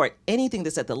support anything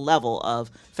that's at the level of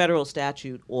federal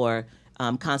statute or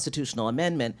constitutional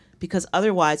amendment, because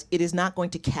otherwise it is not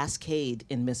going to cascade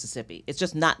in Mississippi. It's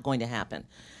just not going to happen.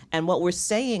 And what we're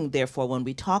saying, therefore, when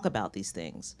we talk about these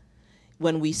things,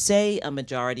 when we say a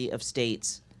majority of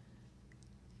states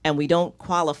and we don't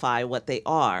qualify what they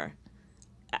are,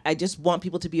 I just want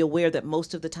people to be aware that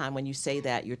most of the time when you say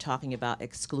that, you're talking about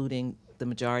excluding the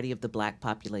majority of the black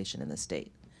population in the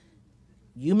state.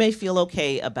 You may feel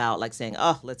okay about like saying,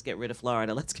 oh, let's get rid of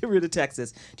Florida, let's get rid of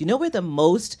Texas. Do you know where the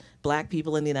most black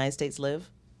people in the United States live?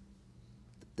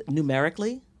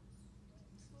 Numerically?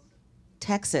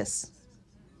 Texas.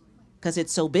 Because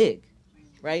it's so big,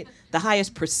 right? The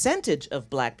highest percentage of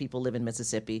black people live in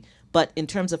Mississippi, but in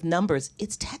terms of numbers,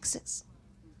 it's Texas.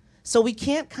 So we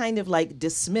can't kind of like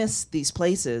dismiss these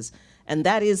places. And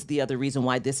that is the other reason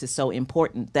why this is so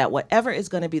important, that whatever is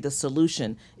going to be the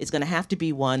solution is going to have to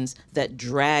be ones that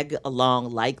drag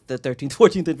along, like the 13th,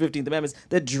 14th, and 15th Amendments,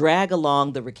 that drag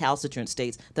along the recalcitrant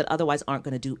states that otherwise aren't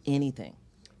going to do anything.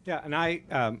 Yeah, and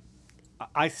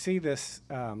I see this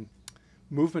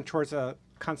movement towards a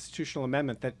constitutional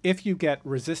amendment that if you get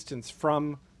resistance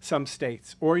from some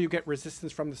states or you get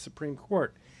resistance from the Supreme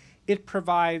Court, it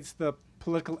provides the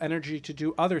political energy to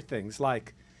do other things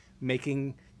like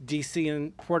making D.C.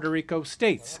 and Puerto Rico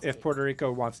states if Puerto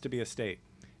Rico wants to be a state,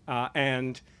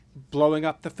 and blowing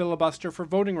up the filibuster for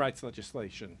voting rights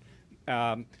legislation,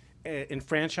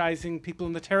 enfranchising people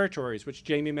in the territories, which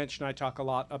Jamie mentioned I talk a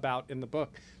lot about in the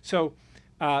book. So,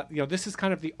 this is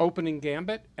kind of the opening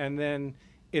gambit, and then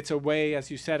it's a way,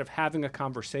 as you said, of having a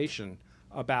conversation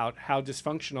about how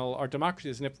dysfunctional our democracy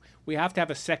is. And if we have to have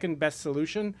a second best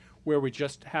solution where we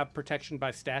just have protection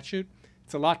by statute,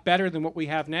 it's a lot better than what we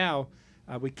have now.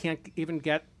 We can't even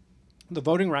get the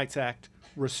Voting Rights Act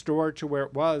restored to where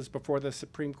it was before the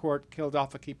Supreme Court killed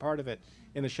off a key part of it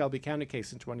in the Shelby County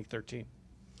case in 2013.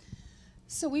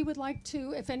 So we would like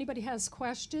to, if anybody has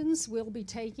questions, we'll be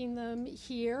taking them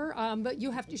here. But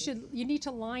you need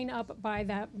to line up by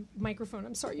that microphone.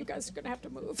 I'm sorry, you guys are going to have to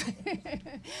move.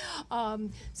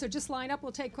 So just line up.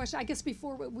 We'll take questions. I guess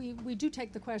before we do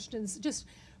take the questions, just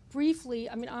briefly.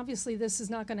 I mean, obviously this is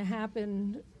not going to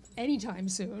happen anytime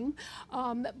soon,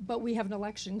 but we have an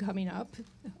election coming up,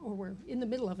 or we're in the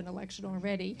middle of an election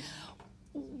already.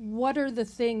 What are the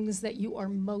things that you are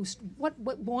what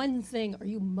one thing are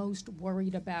you most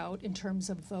worried about in terms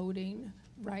of voting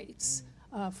rights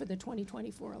for the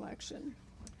 2024 election?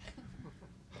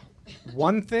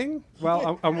 One thing?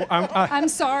 Well, I'm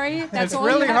sorry. That's it's all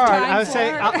really you have hard. time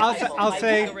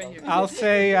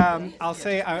I'll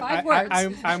say. 5 words.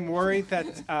 I'm worried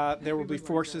that there will be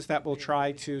forces that will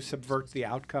try to subvert the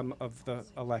outcome of the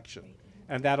election,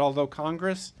 and that although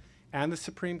Congress and the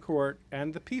Supreme Court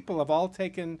and the people have all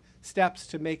taken steps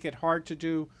to make it hard to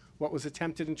do what was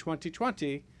attempted in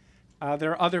 2020,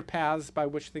 there are other paths by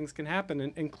which things can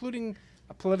happen, including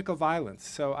political violence.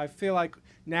 So I feel like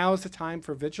now is the time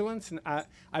for vigilance. And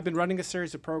I've been running a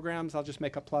series of programs. I'll just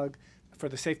make a plug for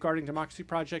the Safeguarding Democracy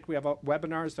Project. We have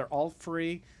webinars. They're all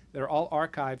free. They're all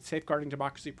archived,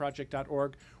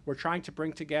 safeguardingdemocracyproject.org. We're trying to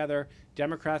bring together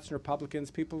Democrats and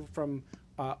Republicans, people from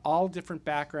all different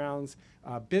backgrounds,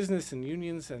 business and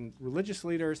unions and religious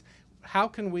leaders. How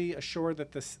can we assure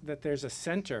that there's a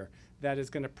center that is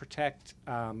going to protect,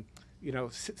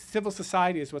 civil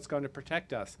society is what's going to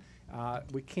protect us.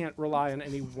 We can't rely on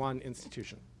any one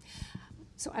institution.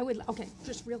 So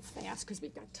just real fast, because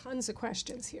we've got tons of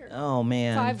questions here. Oh,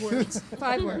 man. 5 words.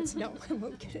 5 words. No, I'm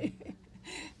okay.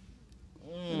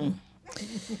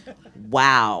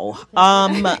 Wow.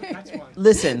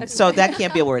 Listen, so that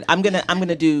can't be a word. I'm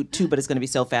gonna do 2, but it's gonna be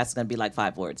so fast. It's gonna be like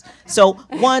 5 words. So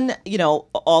one,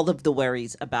 all of the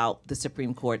worries about the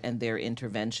Supreme Court and their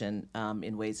intervention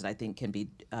in ways that I think can be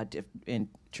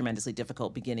tremendously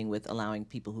difficult, beginning with allowing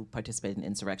people who participate in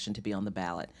insurrection to be on the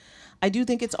ballot. I do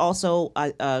think it's also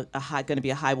going to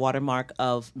be a high watermark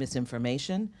of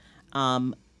misinformation.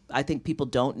 I think people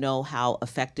don't know how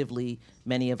effectively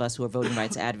many of us who are voting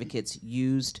rights advocates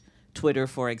used Twitter,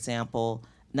 for example,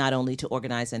 not only to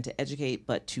organize and to educate,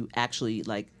 but to actually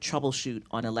troubleshoot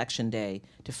on election day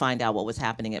to find out what was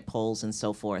happening at polls and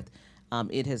so forth.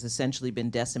 It has essentially been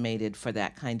decimated for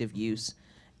that kind of use,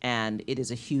 and it is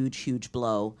a huge, huge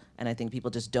blow. And I think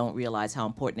people just don't realize how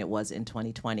important it was in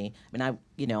 2020. I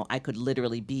mean, I could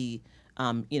literally be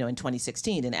in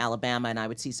 2016 in Alabama, and I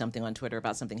would see something on Twitter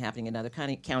about something happening in another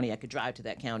county. I could drive to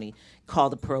that county, call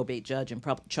the probate judge, and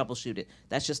troubleshoot it.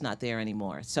 That's just not there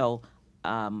anymore. So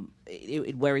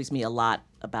it worries me a lot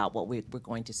about what we're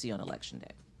going to see on Election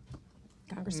Day.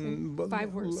 Congressman,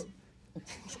 5 words.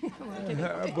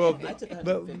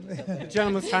 The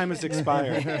gentleman's time has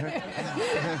expired.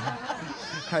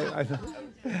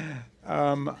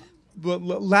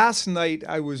 Last night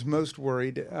I was most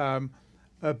worried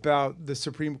about the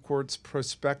Supreme Court's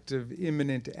prospective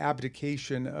imminent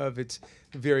abdication of its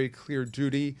very clear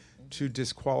duty to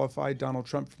disqualify Donald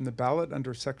Trump from the ballot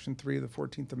under Section 3 of the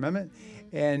 14th Amendment,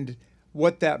 and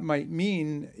what that might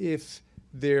mean if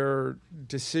their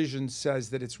decision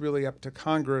says that it's really up to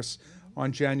Congress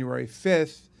on January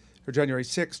 5th or January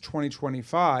 6th,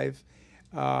 2025,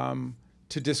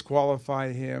 to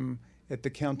disqualify him at the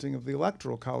counting of the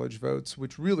Electoral College votes,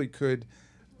 which really could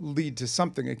lead to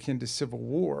something akin to civil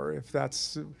war if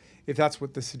that's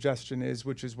what the suggestion is,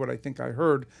 which is what I think I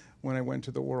heard when I went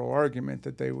to the oral argument,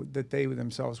 that they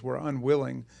themselves were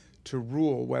unwilling to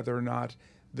rule whether or not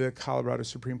the Colorado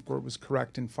Supreme Court was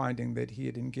correct in finding that he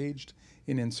had engaged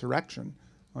in insurrection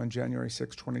on January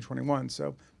 6, 2021.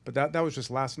 So, but that was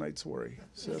just last night's worry.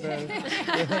 So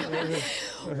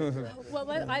Well,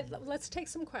 let's take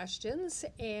some questions,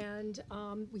 and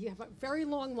we have a very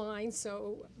long line,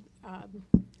 so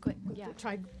Quick, yeah.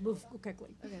 try to move quickly.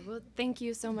 Okay, well, thank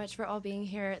you so much for all being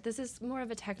here. This is more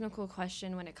of a technical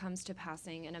question when it comes to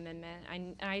passing an amendment.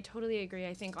 I totally agree.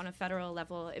 I think on a federal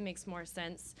level, it makes more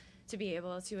sense to be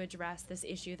able to address this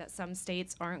issue that some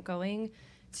states aren't going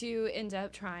to end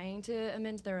up trying to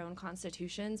amend their own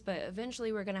constitutions, but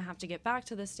eventually we're going to have to get back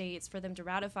to the states for them to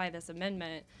ratify this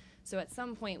amendment. So at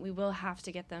some point, we will have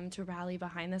to get them to rally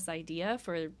behind this idea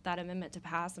for that amendment to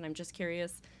pass, and I'm just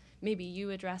curious, maybe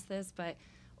you address this, but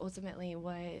ultimately,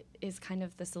 what is kind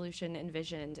of the solution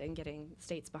envisioned in getting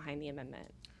states behind the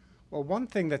amendment? Well, one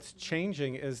thing that's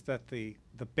changing is that the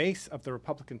base of the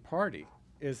Republican Party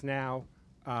is now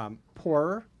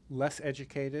poorer, less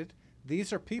educated.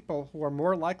 These are people who are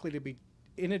more likely to be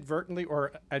inadvertently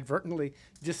or advertently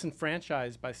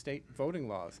disenfranchised by state voting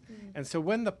laws. And so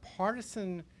when the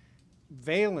partisan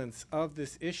valence of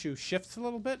this issue shifts a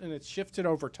little bit, and it's shifted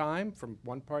over time from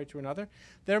one party to another,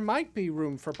 there might be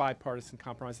room for bipartisan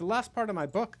compromise. The last part of my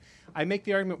book, I make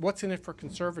the argument, what's in it for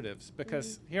conservatives?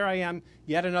 Because here I am,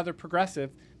 yet another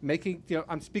progressive, making,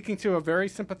 I'm speaking to a very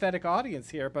sympathetic audience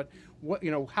here, but what,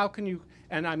 how can you,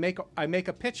 and I make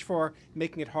a pitch for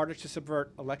making it harder to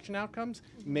subvert election outcomes,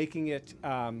 making it,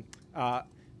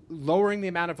 lowering the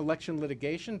amount of election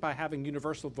litigation by having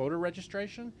universal voter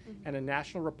registration and a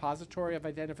national repository of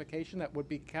identification that would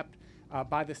be kept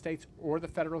by the states or the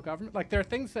federal government. Like, there are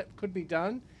things that could be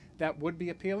done that would be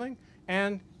appealing,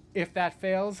 and if that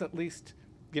fails, at least,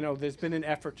 there's been an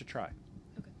effort to try.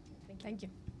 Okay, thank you.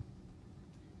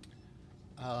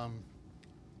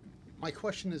 My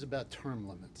question is about term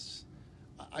limits.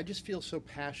 I just feel so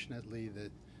passionately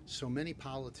that so many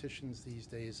politicians these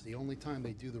days, the only time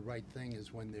they do the right thing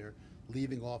is when they're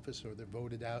leaving office or they're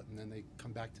voted out, and then they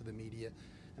come back to the media.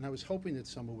 And I was hoping that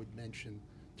someone would mention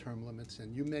term limits.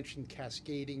 And you mentioned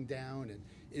cascading down and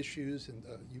issues, and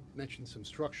you mentioned some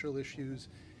structural issues.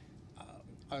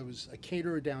 I was a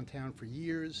caterer downtown for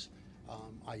years.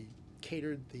 I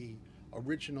catered the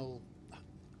original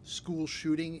school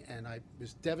shooting, and I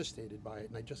was devastated by it.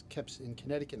 And I just kept, in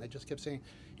Connecticut, and I just kept saying,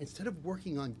 instead of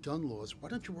working on gun laws, why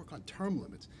don't you work on term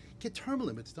limits? Get term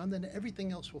limits done, then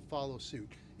everything else will follow suit.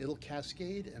 It'll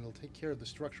cascade, and it'll take care of the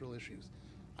structural issues.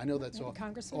 I know that's off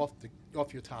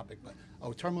your topic, but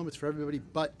term limits for everybody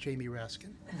but Jamie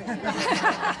Raskin.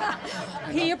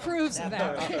 He approves of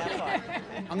that.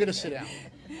 I'm going to sit down.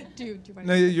 Do you want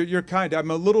No, you're kind. I'm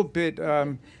a little bit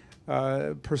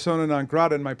persona non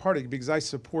grata in my party because I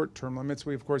support term limits.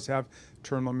 We, of course, have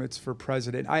term limits for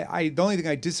president. The only thing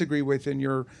I disagree with in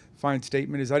your fine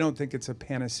statement is I don't think it's a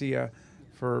panacea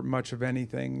for much of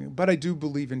anything. But I do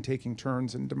believe in taking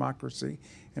turns in democracy,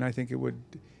 and I think it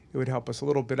would help us a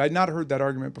little bit. I'd not heard that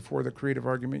argument before, the creative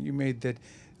argument you made that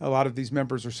a lot of these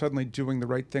members are suddenly doing the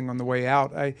right thing on the way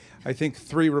out. I think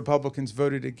 3 Republicans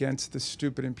voted against the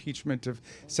stupid impeachment of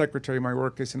Secretary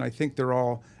Mayorkas, and I think they're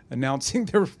all announcing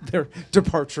their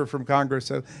departure from Congress.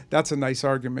 So that's a nice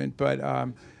argument.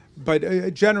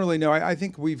 But generally, no, I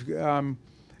think we've,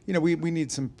 we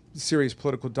need some serious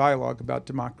political dialogue about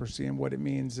democracy and what it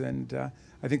means. And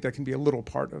I think that can be a little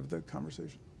part of the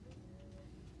conversation.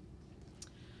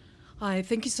 Hi,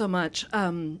 thank you so much.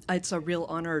 It's a real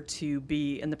honor to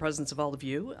be in the presence of all of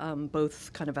you,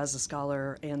 both kind of as a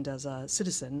scholar and as a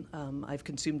citizen. I've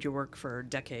consumed your work for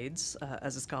decades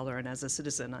as a scholar and as a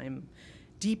citizen. I'm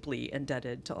deeply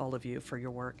indebted to all of you for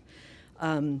your work.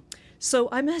 So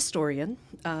I'm a historian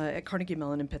at Carnegie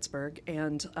Mellon in Pittsburgh,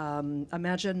 and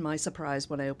imagine my surprise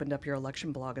when I opened up your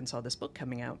election blog and saw this book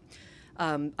coming out.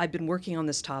 I've been working on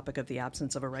this topic of the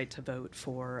absence of a right to vote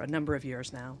for a number of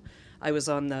years now. I was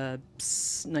on the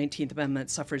 19th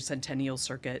Amendment suffrage centennial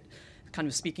circuit, kind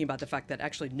of speaking about the fact that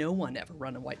actually no one ever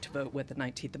run a right to vote with the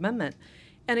 19th Amendment.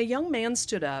 And a young man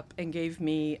stood up and gave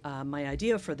me my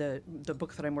idea for the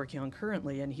book that I'm working on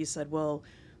currently. And he said, well,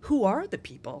 who are the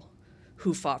people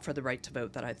who fought for the right to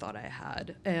vote that I thought I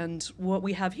had? And what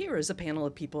we have here is a panel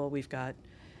of people. We've got,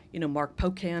 Mark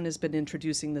Pocan has been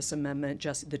introducing this amendment.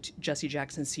 Jesse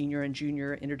Jackson Sr. and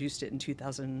Jr. introduced it in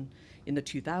the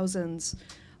 2000s.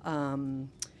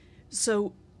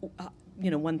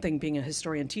 one thing being a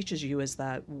historian teaches you is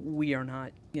that we are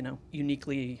not,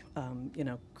 uniquely,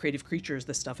 creative creatures.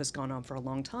 This stuff has gone on for a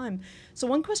long time. So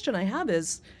one question I have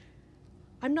is,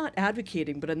 I'm not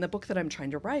advocating, but in the book that I'm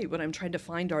trying to write, what I'm trying to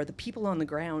find are the people on the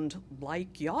ground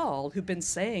like y'all who've been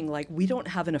saying, like, we don't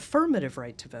have an affirmative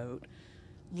right to vote.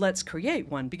 Let's create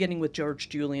one, beginning with George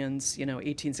Julian's,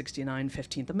 1869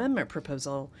 15th Amendment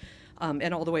proposal,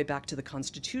 and all the way back to the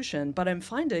Constitution. But I'm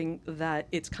finding that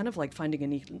it's kind of like finding a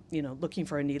needle, looking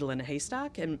for a needle in a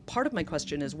haystack. And part of my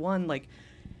question is, one, like,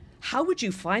 how would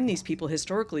you find these people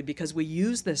historically? Because we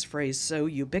use this phrase so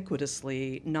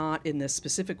ubiquitously, not in this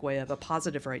specific way of a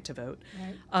positive right to vote.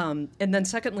 Right. And then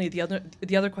secondly,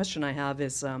 the other question I have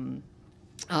is, I'm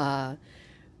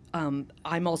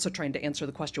also trying to answer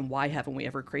the question, why haven't we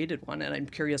ever created one? And I'm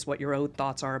curious what your own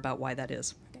thoughts are about why that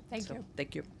is. Okay, thank you.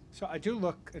 Thank you. So I do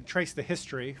look and trace the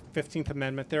history, 15th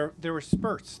Amendment. There were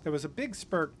spurts. There was a big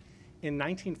spurt in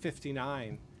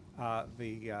 1959.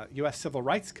 The U.S. Civil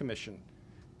Rights Commission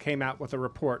came out with a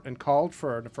report and called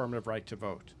for an affirmative right to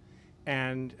vote.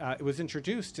 And it was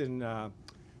introduced in,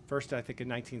 first I think in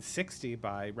 1960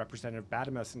 by Representative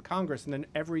Badamus in Congress, and then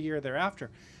every year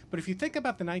thereafter. But if you think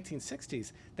about the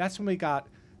 1960s, that's when we got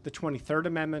the 23rd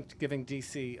Amendment giving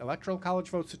D.C. electoral college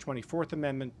votes, the 24th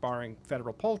Amendment barring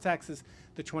federal poll taxes,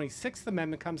 the 26th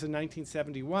Amendment comes in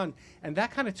 1971, and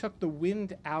that kind of took the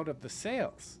wind out of the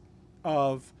sails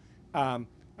of, and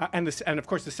of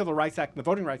course the Civil Rights Act and the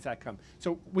Voting Rights Act come.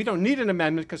 So we don't need an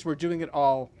amendment because we're doing it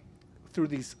all through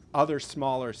these other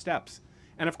smaller steps.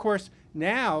 And of course,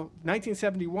 now,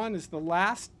 1971 is the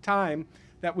last time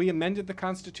that we amended the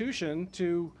Constitution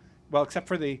to, well, except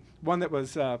for the one that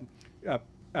was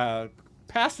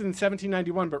passed in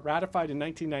 1791 but ratified in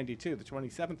 1992, the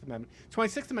 27th Amendment.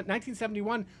 26th Amendment,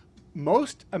 1971,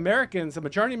 most Americans, a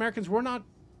majority of Americans, were not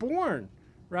born,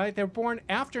 right? They were born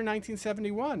after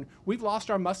 1971. We've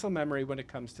lost our muscle memory when it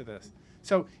comes to this.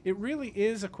 So it really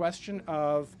is a question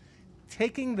of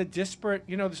taking the disparate,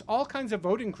 there's all kinds of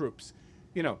voting groups.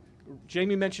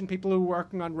 Jamie mentioned people who are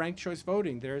working on ranked choice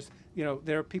voting. There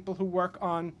are people who work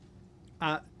on,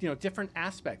 different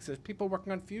aspects. There's people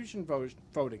working on fusion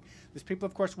voting. There's people,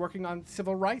 of course, working on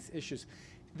civil rights issues.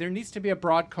 There needs to be a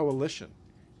broad coalition.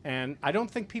 And I don't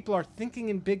think people are thinking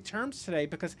in big terms today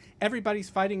because everybody's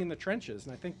fighting in the trenches.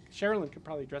 And I think Sherrilyn could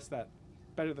probably address that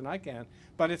better than I can.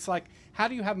 But it's like, how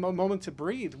do you have a moment to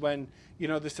breathe when,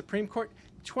 the Supreme Court,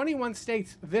 21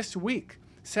 states this week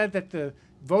said that the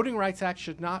Voting Rights Act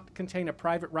should not contain a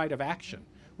private right of action,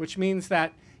 which means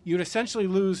that you'd essentially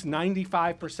lose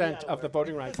 95% of the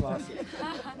voting rights lawsuit.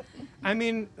 I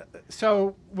mean,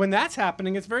 so when that's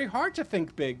happening, it's very hard to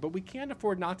think big, but we can't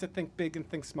afford not to think big and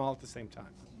think small at the same time.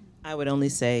 I would only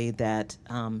say that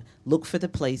look for the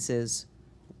places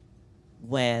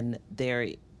when there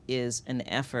is an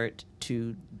effort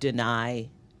to deny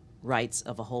rights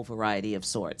of a whole variety of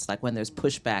sorts, like when there's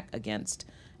pushback against.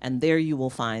 And there you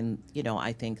will find,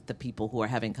 I think the people who are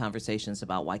having conversations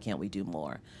about why can't we do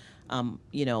more.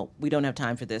 We don't have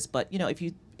time for this, but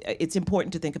it's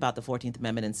important to think about the 14th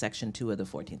Amendment and Section 2 of the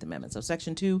 14th Amendment. So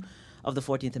Section 2 of the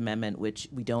 14th Amendment, which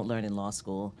we don't learn in law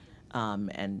school,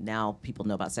 and now people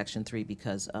know about Section 3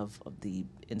 because of the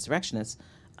insurrectionists.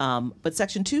 But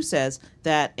Section 2 says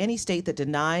that any state that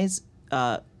denies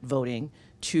voting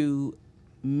to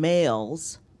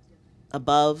males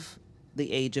above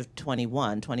the age of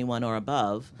 21 or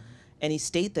above, any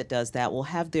state that does that will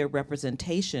have their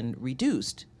representation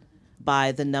reduced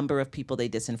by the number of people they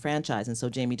disenfranchise. And so,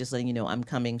 Jamie, just letting you know, I'm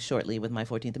coming shortly with my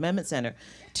 14th Amendment Center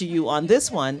to you on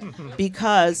this one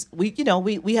because we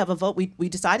have a vote. We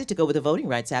decided to go with the Voting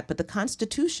Rights Act, but the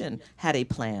Constitution had a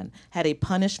plan, had a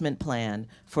punishment plan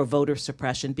for voter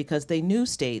suppression because they knew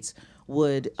states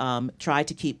would try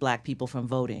to keep black people from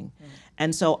voting.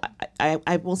 And so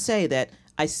I will say that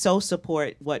I so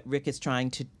support what Rick is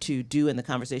trying to do in the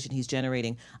conversation he's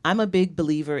generating. I'm a big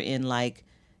believer in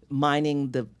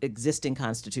mining the existing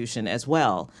Constitution as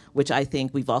well, which I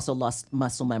think we've also lost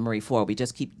muscle memory for. We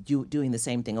just keep doing the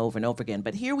same thing over and over again.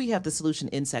 But here we have the solution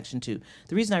in Section 2.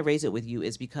 The reason I raise it with you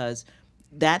is because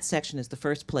that section is the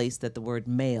first place that the word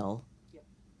male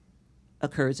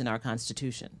occurs in our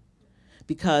Constitution.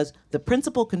 Because the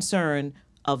principal concern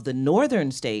of the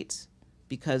northern states,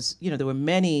 because there were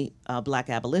many black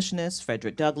abolitionists,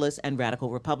 Frederick Douglass, and radical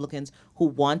Republicans who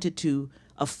wanted to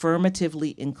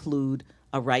affirmatively include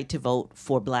a right to vote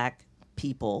for black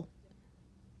people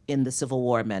in the Civil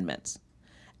War amendments.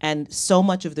 And so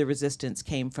much of the resistance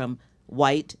came from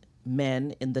white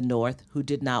men in the North who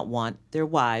did not want their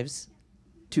wives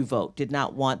to vote, did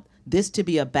not want this to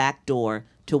be a backdoor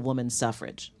to women's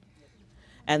suffrage.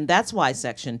 And that's why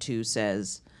Section 2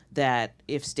 says that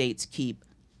if states keep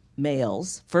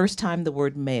males, first time the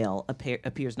word male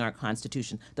appears in our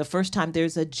Constitution, the first time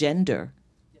there's a gender,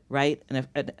 right, an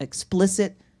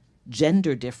explicit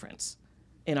gender difference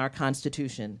in our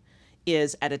Constitution,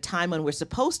 is at a time when we're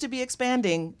supposed to be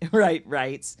expanding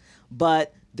rights,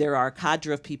 but there are a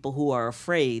cadre of people who are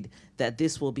afraid that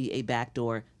this will be a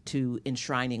backdoor to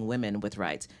enshrining women with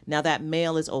rights. Now that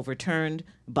male is overturned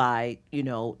by,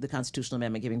 the constitutional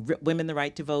amendment giving women the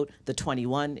right to vote. The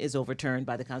 21 is overturned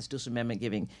by the constitutional amendment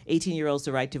giving 18-year-olds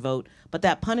the right to vote. But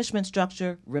that punishment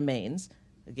structure remains.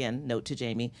 Again, note to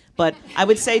Jamie. But I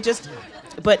would say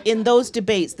but in those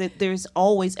debates, that there's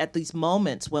always at these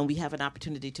moments when we have an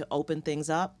opportunity to open things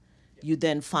up, you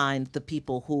then find the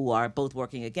people who are both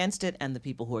working against it and the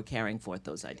people who are carrying forth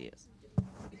those ideas.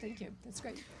 Thank you. That's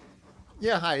great.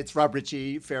 Yeah, hi, it's Rob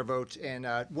Ritchie, Fair Vote. And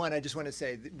one, I just want to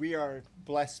say that we are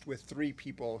blessed with 3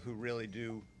 people who really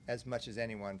do as much as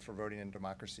anyone for voting in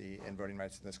democracy and voting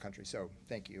rights in this country. So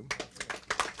thank you.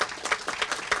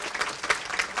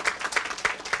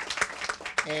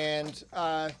 And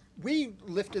we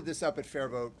lifted this up at Fair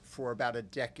Vote for about a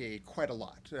decade, quite a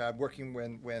lot, working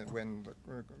when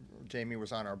Jamie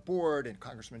was on our board and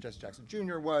Congressman Jesse Jackson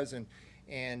Jr. was, and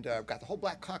got the whole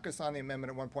Black Caucus on the amendment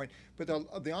at one point. But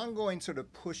the ongoing sort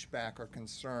of pushback or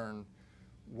concern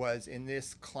was in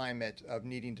this climate of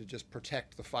needing to just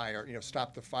protect the fire,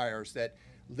 stop the fires, that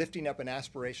lifting up an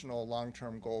aspirational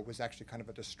long-term goal was actually kind of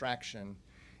a distraction.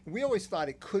 And we always thought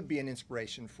it could be an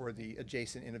inspiration for the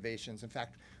adjacent innovations. In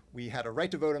fact, we had a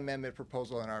right to vote amendment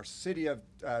proposal in our city of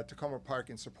Tacoma Park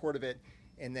in support of it.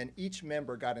 And then each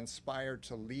member got inspired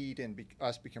to lead in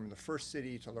us becoming the first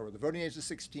city to lower the voting age to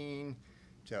 16,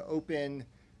 to open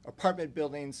apartment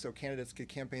buildings so candidates could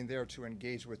campaign there, to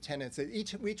engage with tenants.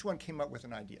 Each one came up with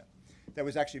an idea that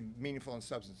was actually meaningful in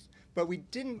substance. But it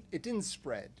didn't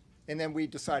spread. And then we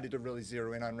decided to really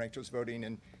zero in on ranked choice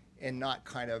voting and not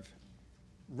kind of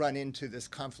run into this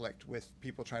conflict with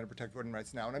people trying to protect voting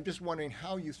rights now. And I'm just wondering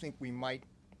how you think we might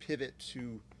pivot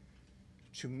to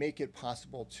make it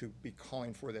possible to be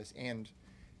calling for this and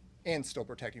still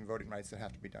protecting voting rights that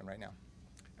have to be done right now.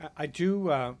 I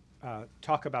do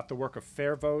talk about the work of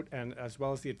Fair Vote, and as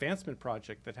well as the Advancement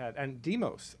Project and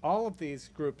Demos, all of these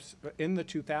groups in the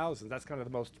 2000s. That's kind of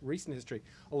the most recent history,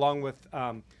 along with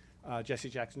Jesse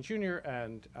Jackson Jr.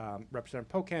 and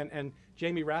Representative Pocan and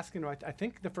Jamie Raskin. I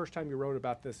think the first time you wrote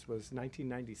about this was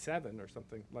 1997 or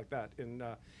something like that. And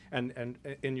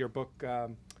in your book, I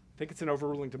think it's in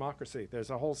Overruling Democracy. There's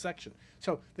a whole section.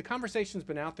 So the conversation's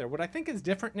been out there. What I think is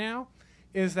different now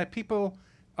is that people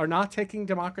are not taking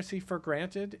democracy for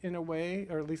granted in a way,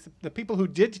 or at least the people who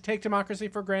did take democracy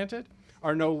for granted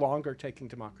are no longer taking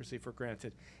democracy for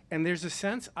granted. And there's a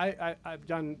sense, I've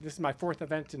done, this is my 4th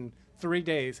event in 3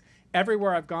 days.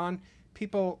 Everywhere I've gone,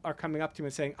 people are coming up to me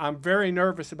and saying, I'm very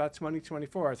nervous about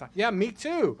 2024. I was like, yeah, me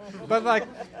too. But like,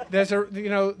 there's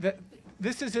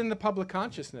this is in the public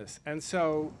consciousness. And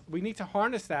so we need to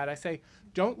harness that. I say,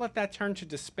 don't let that turn to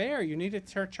despair. You need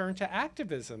to turn to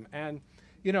activism. And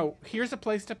here's a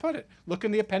place to put it. Look in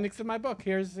the appendix of my book.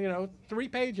 Here's, 3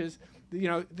 pages.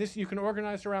 This you can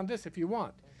organize around this if you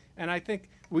want. And I think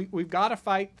we've got to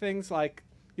fight things like,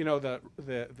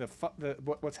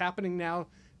 what's happening now,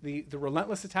 the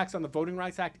relentless attacks on the Voting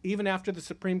Rights Act, even after the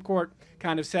Supreme Court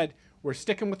kind of said, we're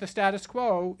sticking with the status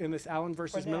quo in this Allen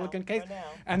versus Milligan case.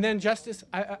 And then Justice,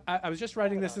 I was just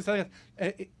writing this and saying,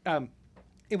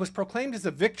 it was proclaimed as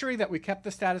a victory that we kept the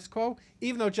status quo,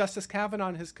 even though Justice Kavanaugh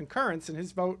in his concurrence, and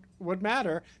his vote would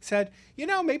matter, said,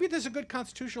 maybe there's a good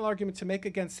constitutional argument to make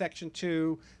against Section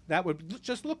 2 that would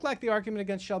just look like the argument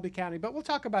against Shelby County, but we'll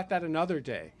talk about that another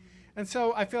day. And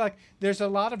so I feel like there's a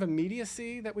lot of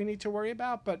immediacy that we need to worry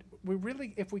about, but we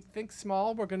really, if we think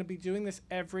small, we're going to be doing this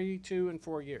every 2 and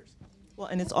 4 years. Well,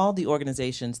 and it's all the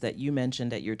organizations that you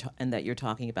mentioned that you're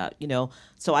talking about.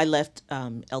 So I left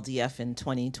LDF in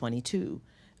 2022.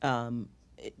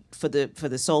 For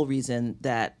the sole reason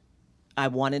that I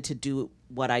wanted to do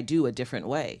what I do a different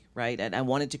way, right? And I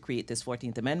wanted to create this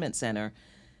 14th Amendment Center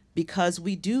because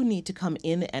we do need to come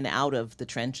in and out of the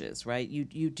trenches, right?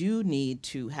 You do need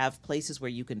to have places where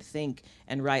you can think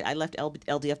and write. I left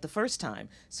LDF the first time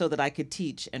so that I could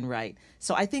teach and write.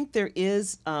 So I think there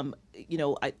is,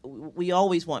 we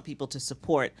always want people to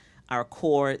support our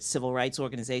core civil rights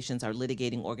organizations, our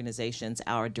litigating organizations,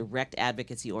 our direct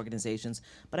advocacy organizations.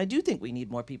 But I do think we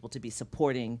need more people to be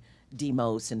supporting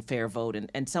Demos and Fair Vote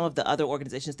and some of the other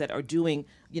organizations that are doing,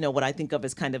 what I think of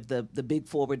as kind of the big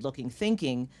forward-looking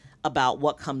thinking about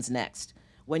what comes next.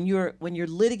 When you're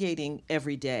litigating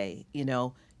every day,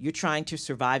 you're trying to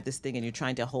survive this thing and you're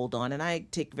trying to hold on. And I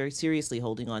take very seriously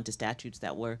holding on to statutes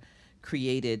that were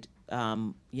created,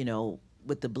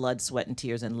 with the blood, sweat, and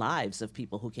tears and lives of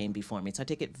people who came before me. So I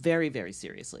take it very, very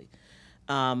seriously.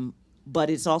 But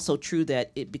it's also true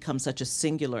that it becomes such a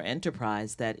singular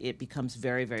enterprise that it becomes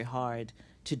very, very hard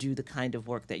to do the kind of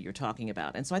work that you're talking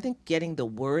about. And so I think getting the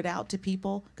word out to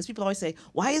people, because people always say,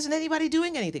 why isn't anybody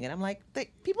doing anything? And I'm like,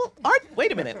 people aren't,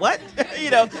 wait a minute, what?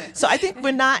 So I think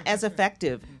we're not as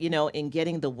effective, in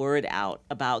getting the word out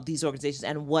about these organizations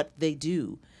and what they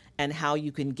do and how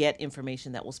you can get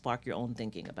information that will spark your own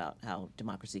thinking about how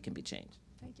democracy can be changed.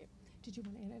 Thank you. Did you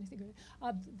want to add anything?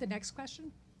 The next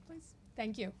question, please.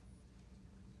 Thank you.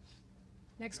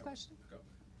 Next question.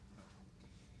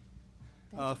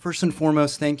 First and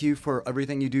foremost, thank you for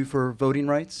everything you do for voting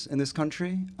rights in this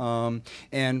country.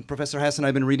 And Professor Hasen,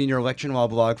 I've been reading your election law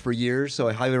blog for years, so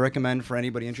I highly recommend for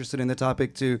anybody interested in the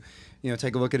topic to,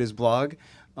 take a look at his blog.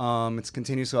 It's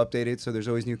continuously updated, so there's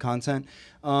always new content.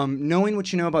 Knowing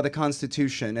what you know about the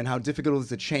Constitution and how difficult it is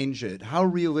to change it, how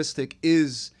realistic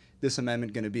is this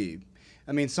amendment going to be?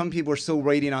 I mean, some people are still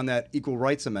waiting on that Equal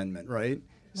Rights Amendment, right?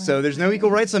 So there's no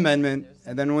Equal Rights Amendment,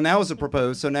 and then when that was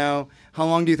proposed, so now how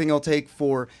long do you think it'll take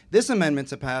for this amendment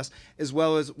to pass, as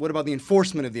well as what about the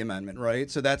enforcement of the amendment,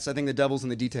 right? So that's, I think, the devil's in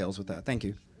the details with that. Thank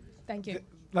you. Thank you.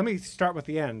 Let me start with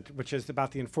the end, which is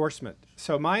about the enforcement.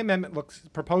 So my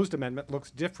proposed amendment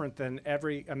looks different than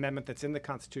every amendment that's in the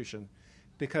Constitution,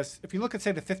 because if you look at,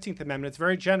 say, the 15th Amendment, it's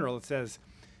very general. It says,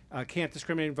 can't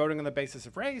discriminate in voting on the basis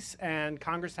of race, and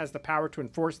Congress has the power to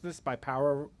enforce this by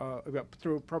power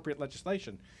through appropriate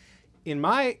legislation. In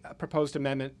my proposed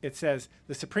amendment, it says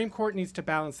the Supreme Court needs to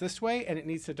balance this way, and it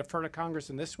needs to defer to Congress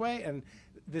in this way, and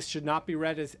this should not be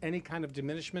read as any kind of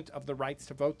diminishment of the rights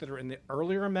to vote that are in the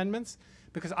earlier amendments,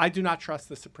 because I do not trust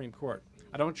the Supreme Court.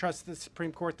 I don't trust the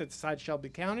Supreme Court that decides Shelby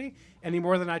County any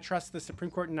more than I trust the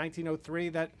Supreme Court in 1903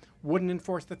 that wouldn't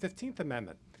enforce the 15th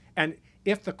Amendment. And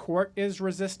if the court is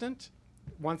resistant,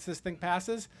 once this thing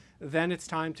passes, then it's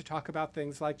time to talk about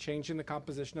things like changing the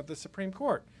composition of the Supreme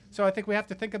Court. So I think we have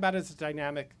to think about it as a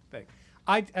dynamic thing.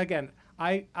 I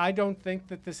don't think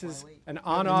that this is an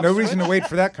on-off No switch. reason to wait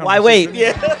for that conversation. Why wait?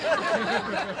 Yeah.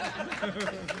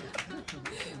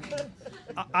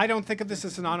 I don't think of this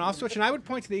as an on-off switch, and I would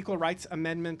point to the Equal Rights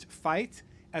Amendment fight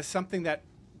as something that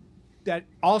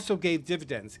also gave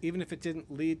dividends, even if it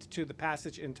didn't lead to the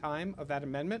passage in time of that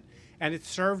amendment, and it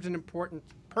served an important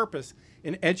purpose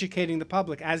in educating the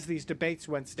public as these debates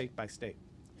went state by state.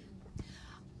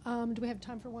 Do we have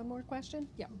time for one more question?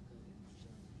 Yeah.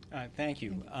 Thank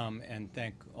you, and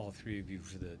thank all three of you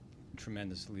for the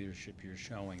tremendous leadership you're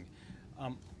showing.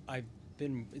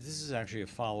 This is actually a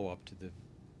follow-up to the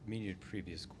immediate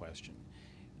previous question.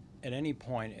 At any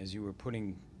point, as you were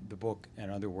putting the book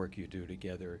and other work you do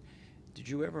together, did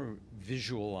you ever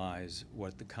visualize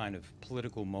what the kind of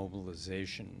political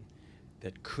mobilization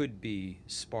that could be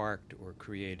sparked or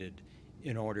created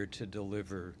in order to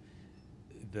deliver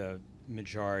the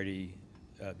majority,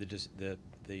 the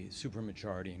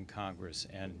supermajority in Congress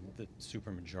and the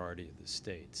supermajority of the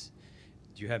states?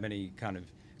 Do you have any kind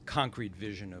of concrete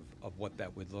vision of what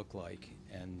that would look like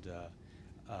and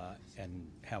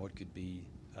how it could be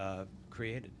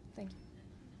created? Thank you.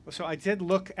 Well, so I did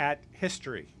look at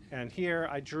history, and here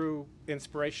I drew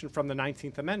inspiration from the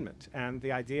 19th Amendment and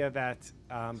the idea that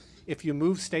if you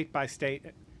move state by state,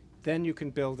 then you can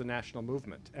build a national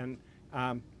movement. And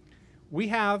we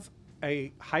have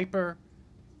a hyper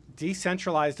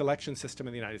decentralized election system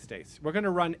in the United States. We're going to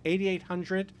run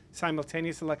 8,800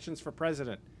 simultaneous elections for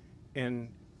president in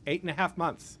 8.5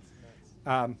 months.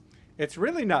 It's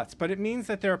really nuts, but it means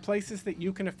that there are places that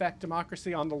you can affect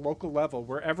democracy on the local level,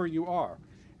 wherever you are.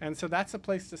 And so that's a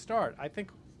place to start. I think,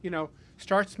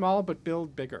 start small but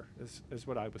build bigger is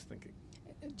what I was thinking.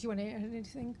 Do you want to add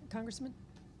anything, Congressman?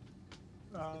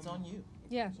 It's on you.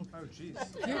 Yeah. Oh,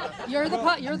 jeez. You're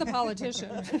the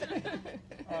politician.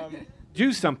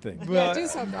 Do something. Yeah, do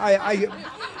something.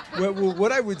 Well,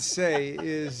 what I would say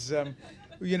is,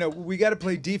 we got to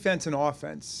play defense and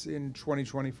offense in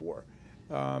 2024.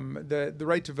 The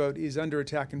right to vote is under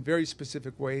attack in very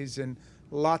specific ways in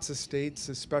lots of states,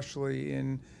 especially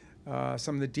in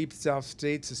some of the deep South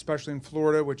states, especially in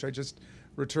Florida, which I just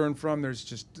returned from. There's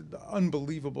just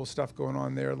unbelievable stuff going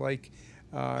on there. Like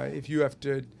if you have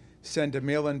to send a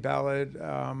mail-in ballot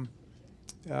or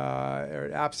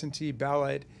absentee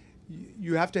ballot,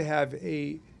 you have to have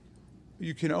you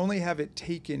can only have it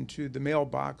taken to the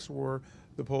mailbox or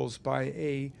the polls by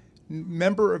a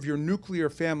member of your nuclear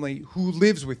family who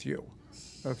lives with you,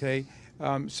 okay?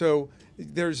 So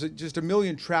there's just a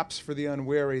million traps for the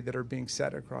unwary that are being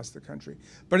set across the country.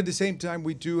 But at the same time,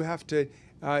 we do have to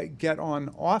get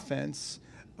on offense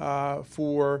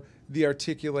for the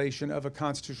articulation of a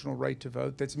constitutional right to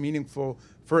vote that's meaningful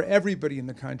for everybody in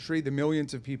the country, the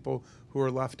millions of people who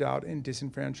are left out and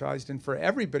disenfranchised, and for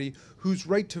everybody whose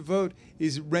right to vote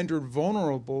is rendered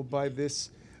vulnerable by this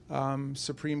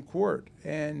Supreme Court.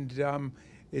 And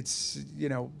it's, you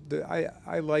know,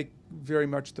 I like very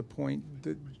much the point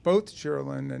that both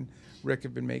Sherrilyn and Rick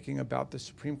have been making about the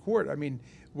Supreme Court. I mean,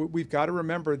 we've got to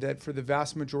remember that for the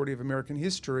vast majority of American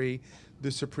history,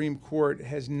 the Supreme Court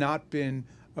has not been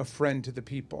a friend to the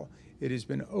people. It has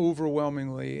been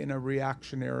overwhelmingly in a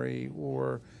reactionary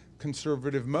or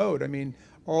conservative mode. I mean,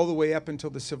 all the way up until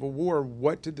the Civil War,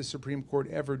 what did the Supreme Court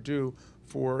ever do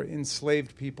for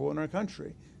enslaved people in our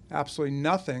country? Absolutely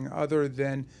nothing other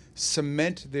than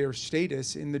cement their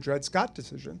status in the Dred Scott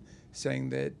decision, saying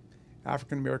that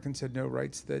African Americans had no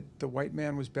rights that the white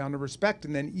man was bound to respect.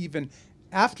 And then even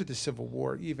after the Civil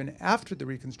War, even after the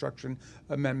Reconstruction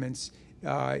Amendments in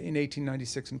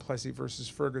 1896 in Plessy versus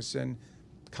Ferguson,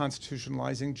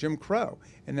 constitutionalizing Jim Crow.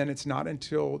 And then it's not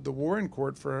until the Warren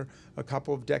Court for a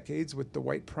couple of decades with the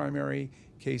white primary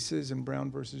cases and Brown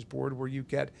versus Board where you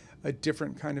get a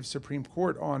different kind of Supreme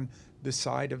Court on the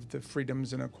side of the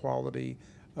freedoms and equality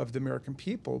of the American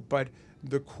people. But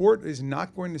the court is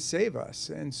not going to save us.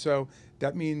 And so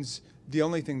that means the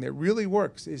only thing that really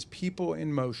works is people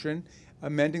in motion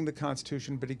amending the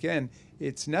Constitution. But again,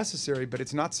 it's necessary, but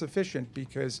it's not sufficient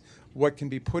because what can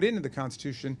be put into the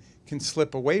Constitution can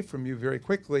slip away from you very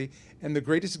quickly. And the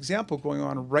greatest example going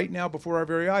on right now before our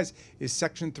very eyes is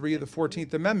Section 3 of the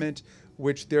 14th Amendment,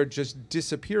 which they're just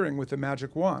disappearing with a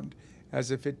magic wand,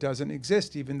 as if it doesn't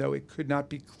exist, even though it could not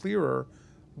be clearer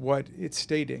what it's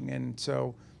stating. And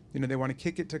so, you know, they want to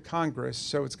kick it to Congress,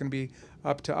 so it's going to be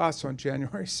up to us on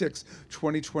January 6,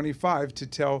 2025 to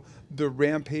tell the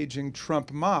rampaging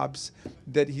Trump mobs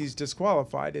that he's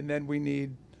disqualified. And then we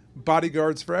need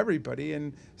bodyguards for everybody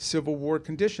in Civil War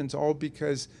conditions, all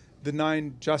because the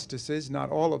 9 justices, not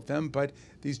all of them, but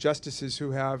these justices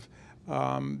who have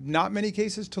not many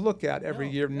cases to look at every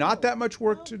year, not that much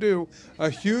work to do, a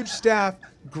huge staff,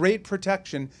 great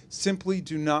protection, simply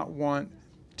do not want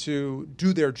to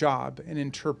do their job and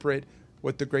interpret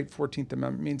what the great 14th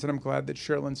Amendment means. And I'm glad that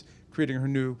Sherrilyn's creating her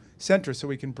new center so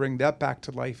we can bring that back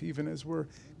to life, even as we're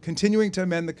continuing to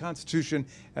amend the Constitution,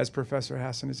 as Professor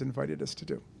Hasen has invited us to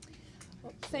do.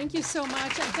 Well, thank you so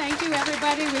much, and thank you,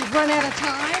 everybody. We've run out of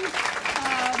time.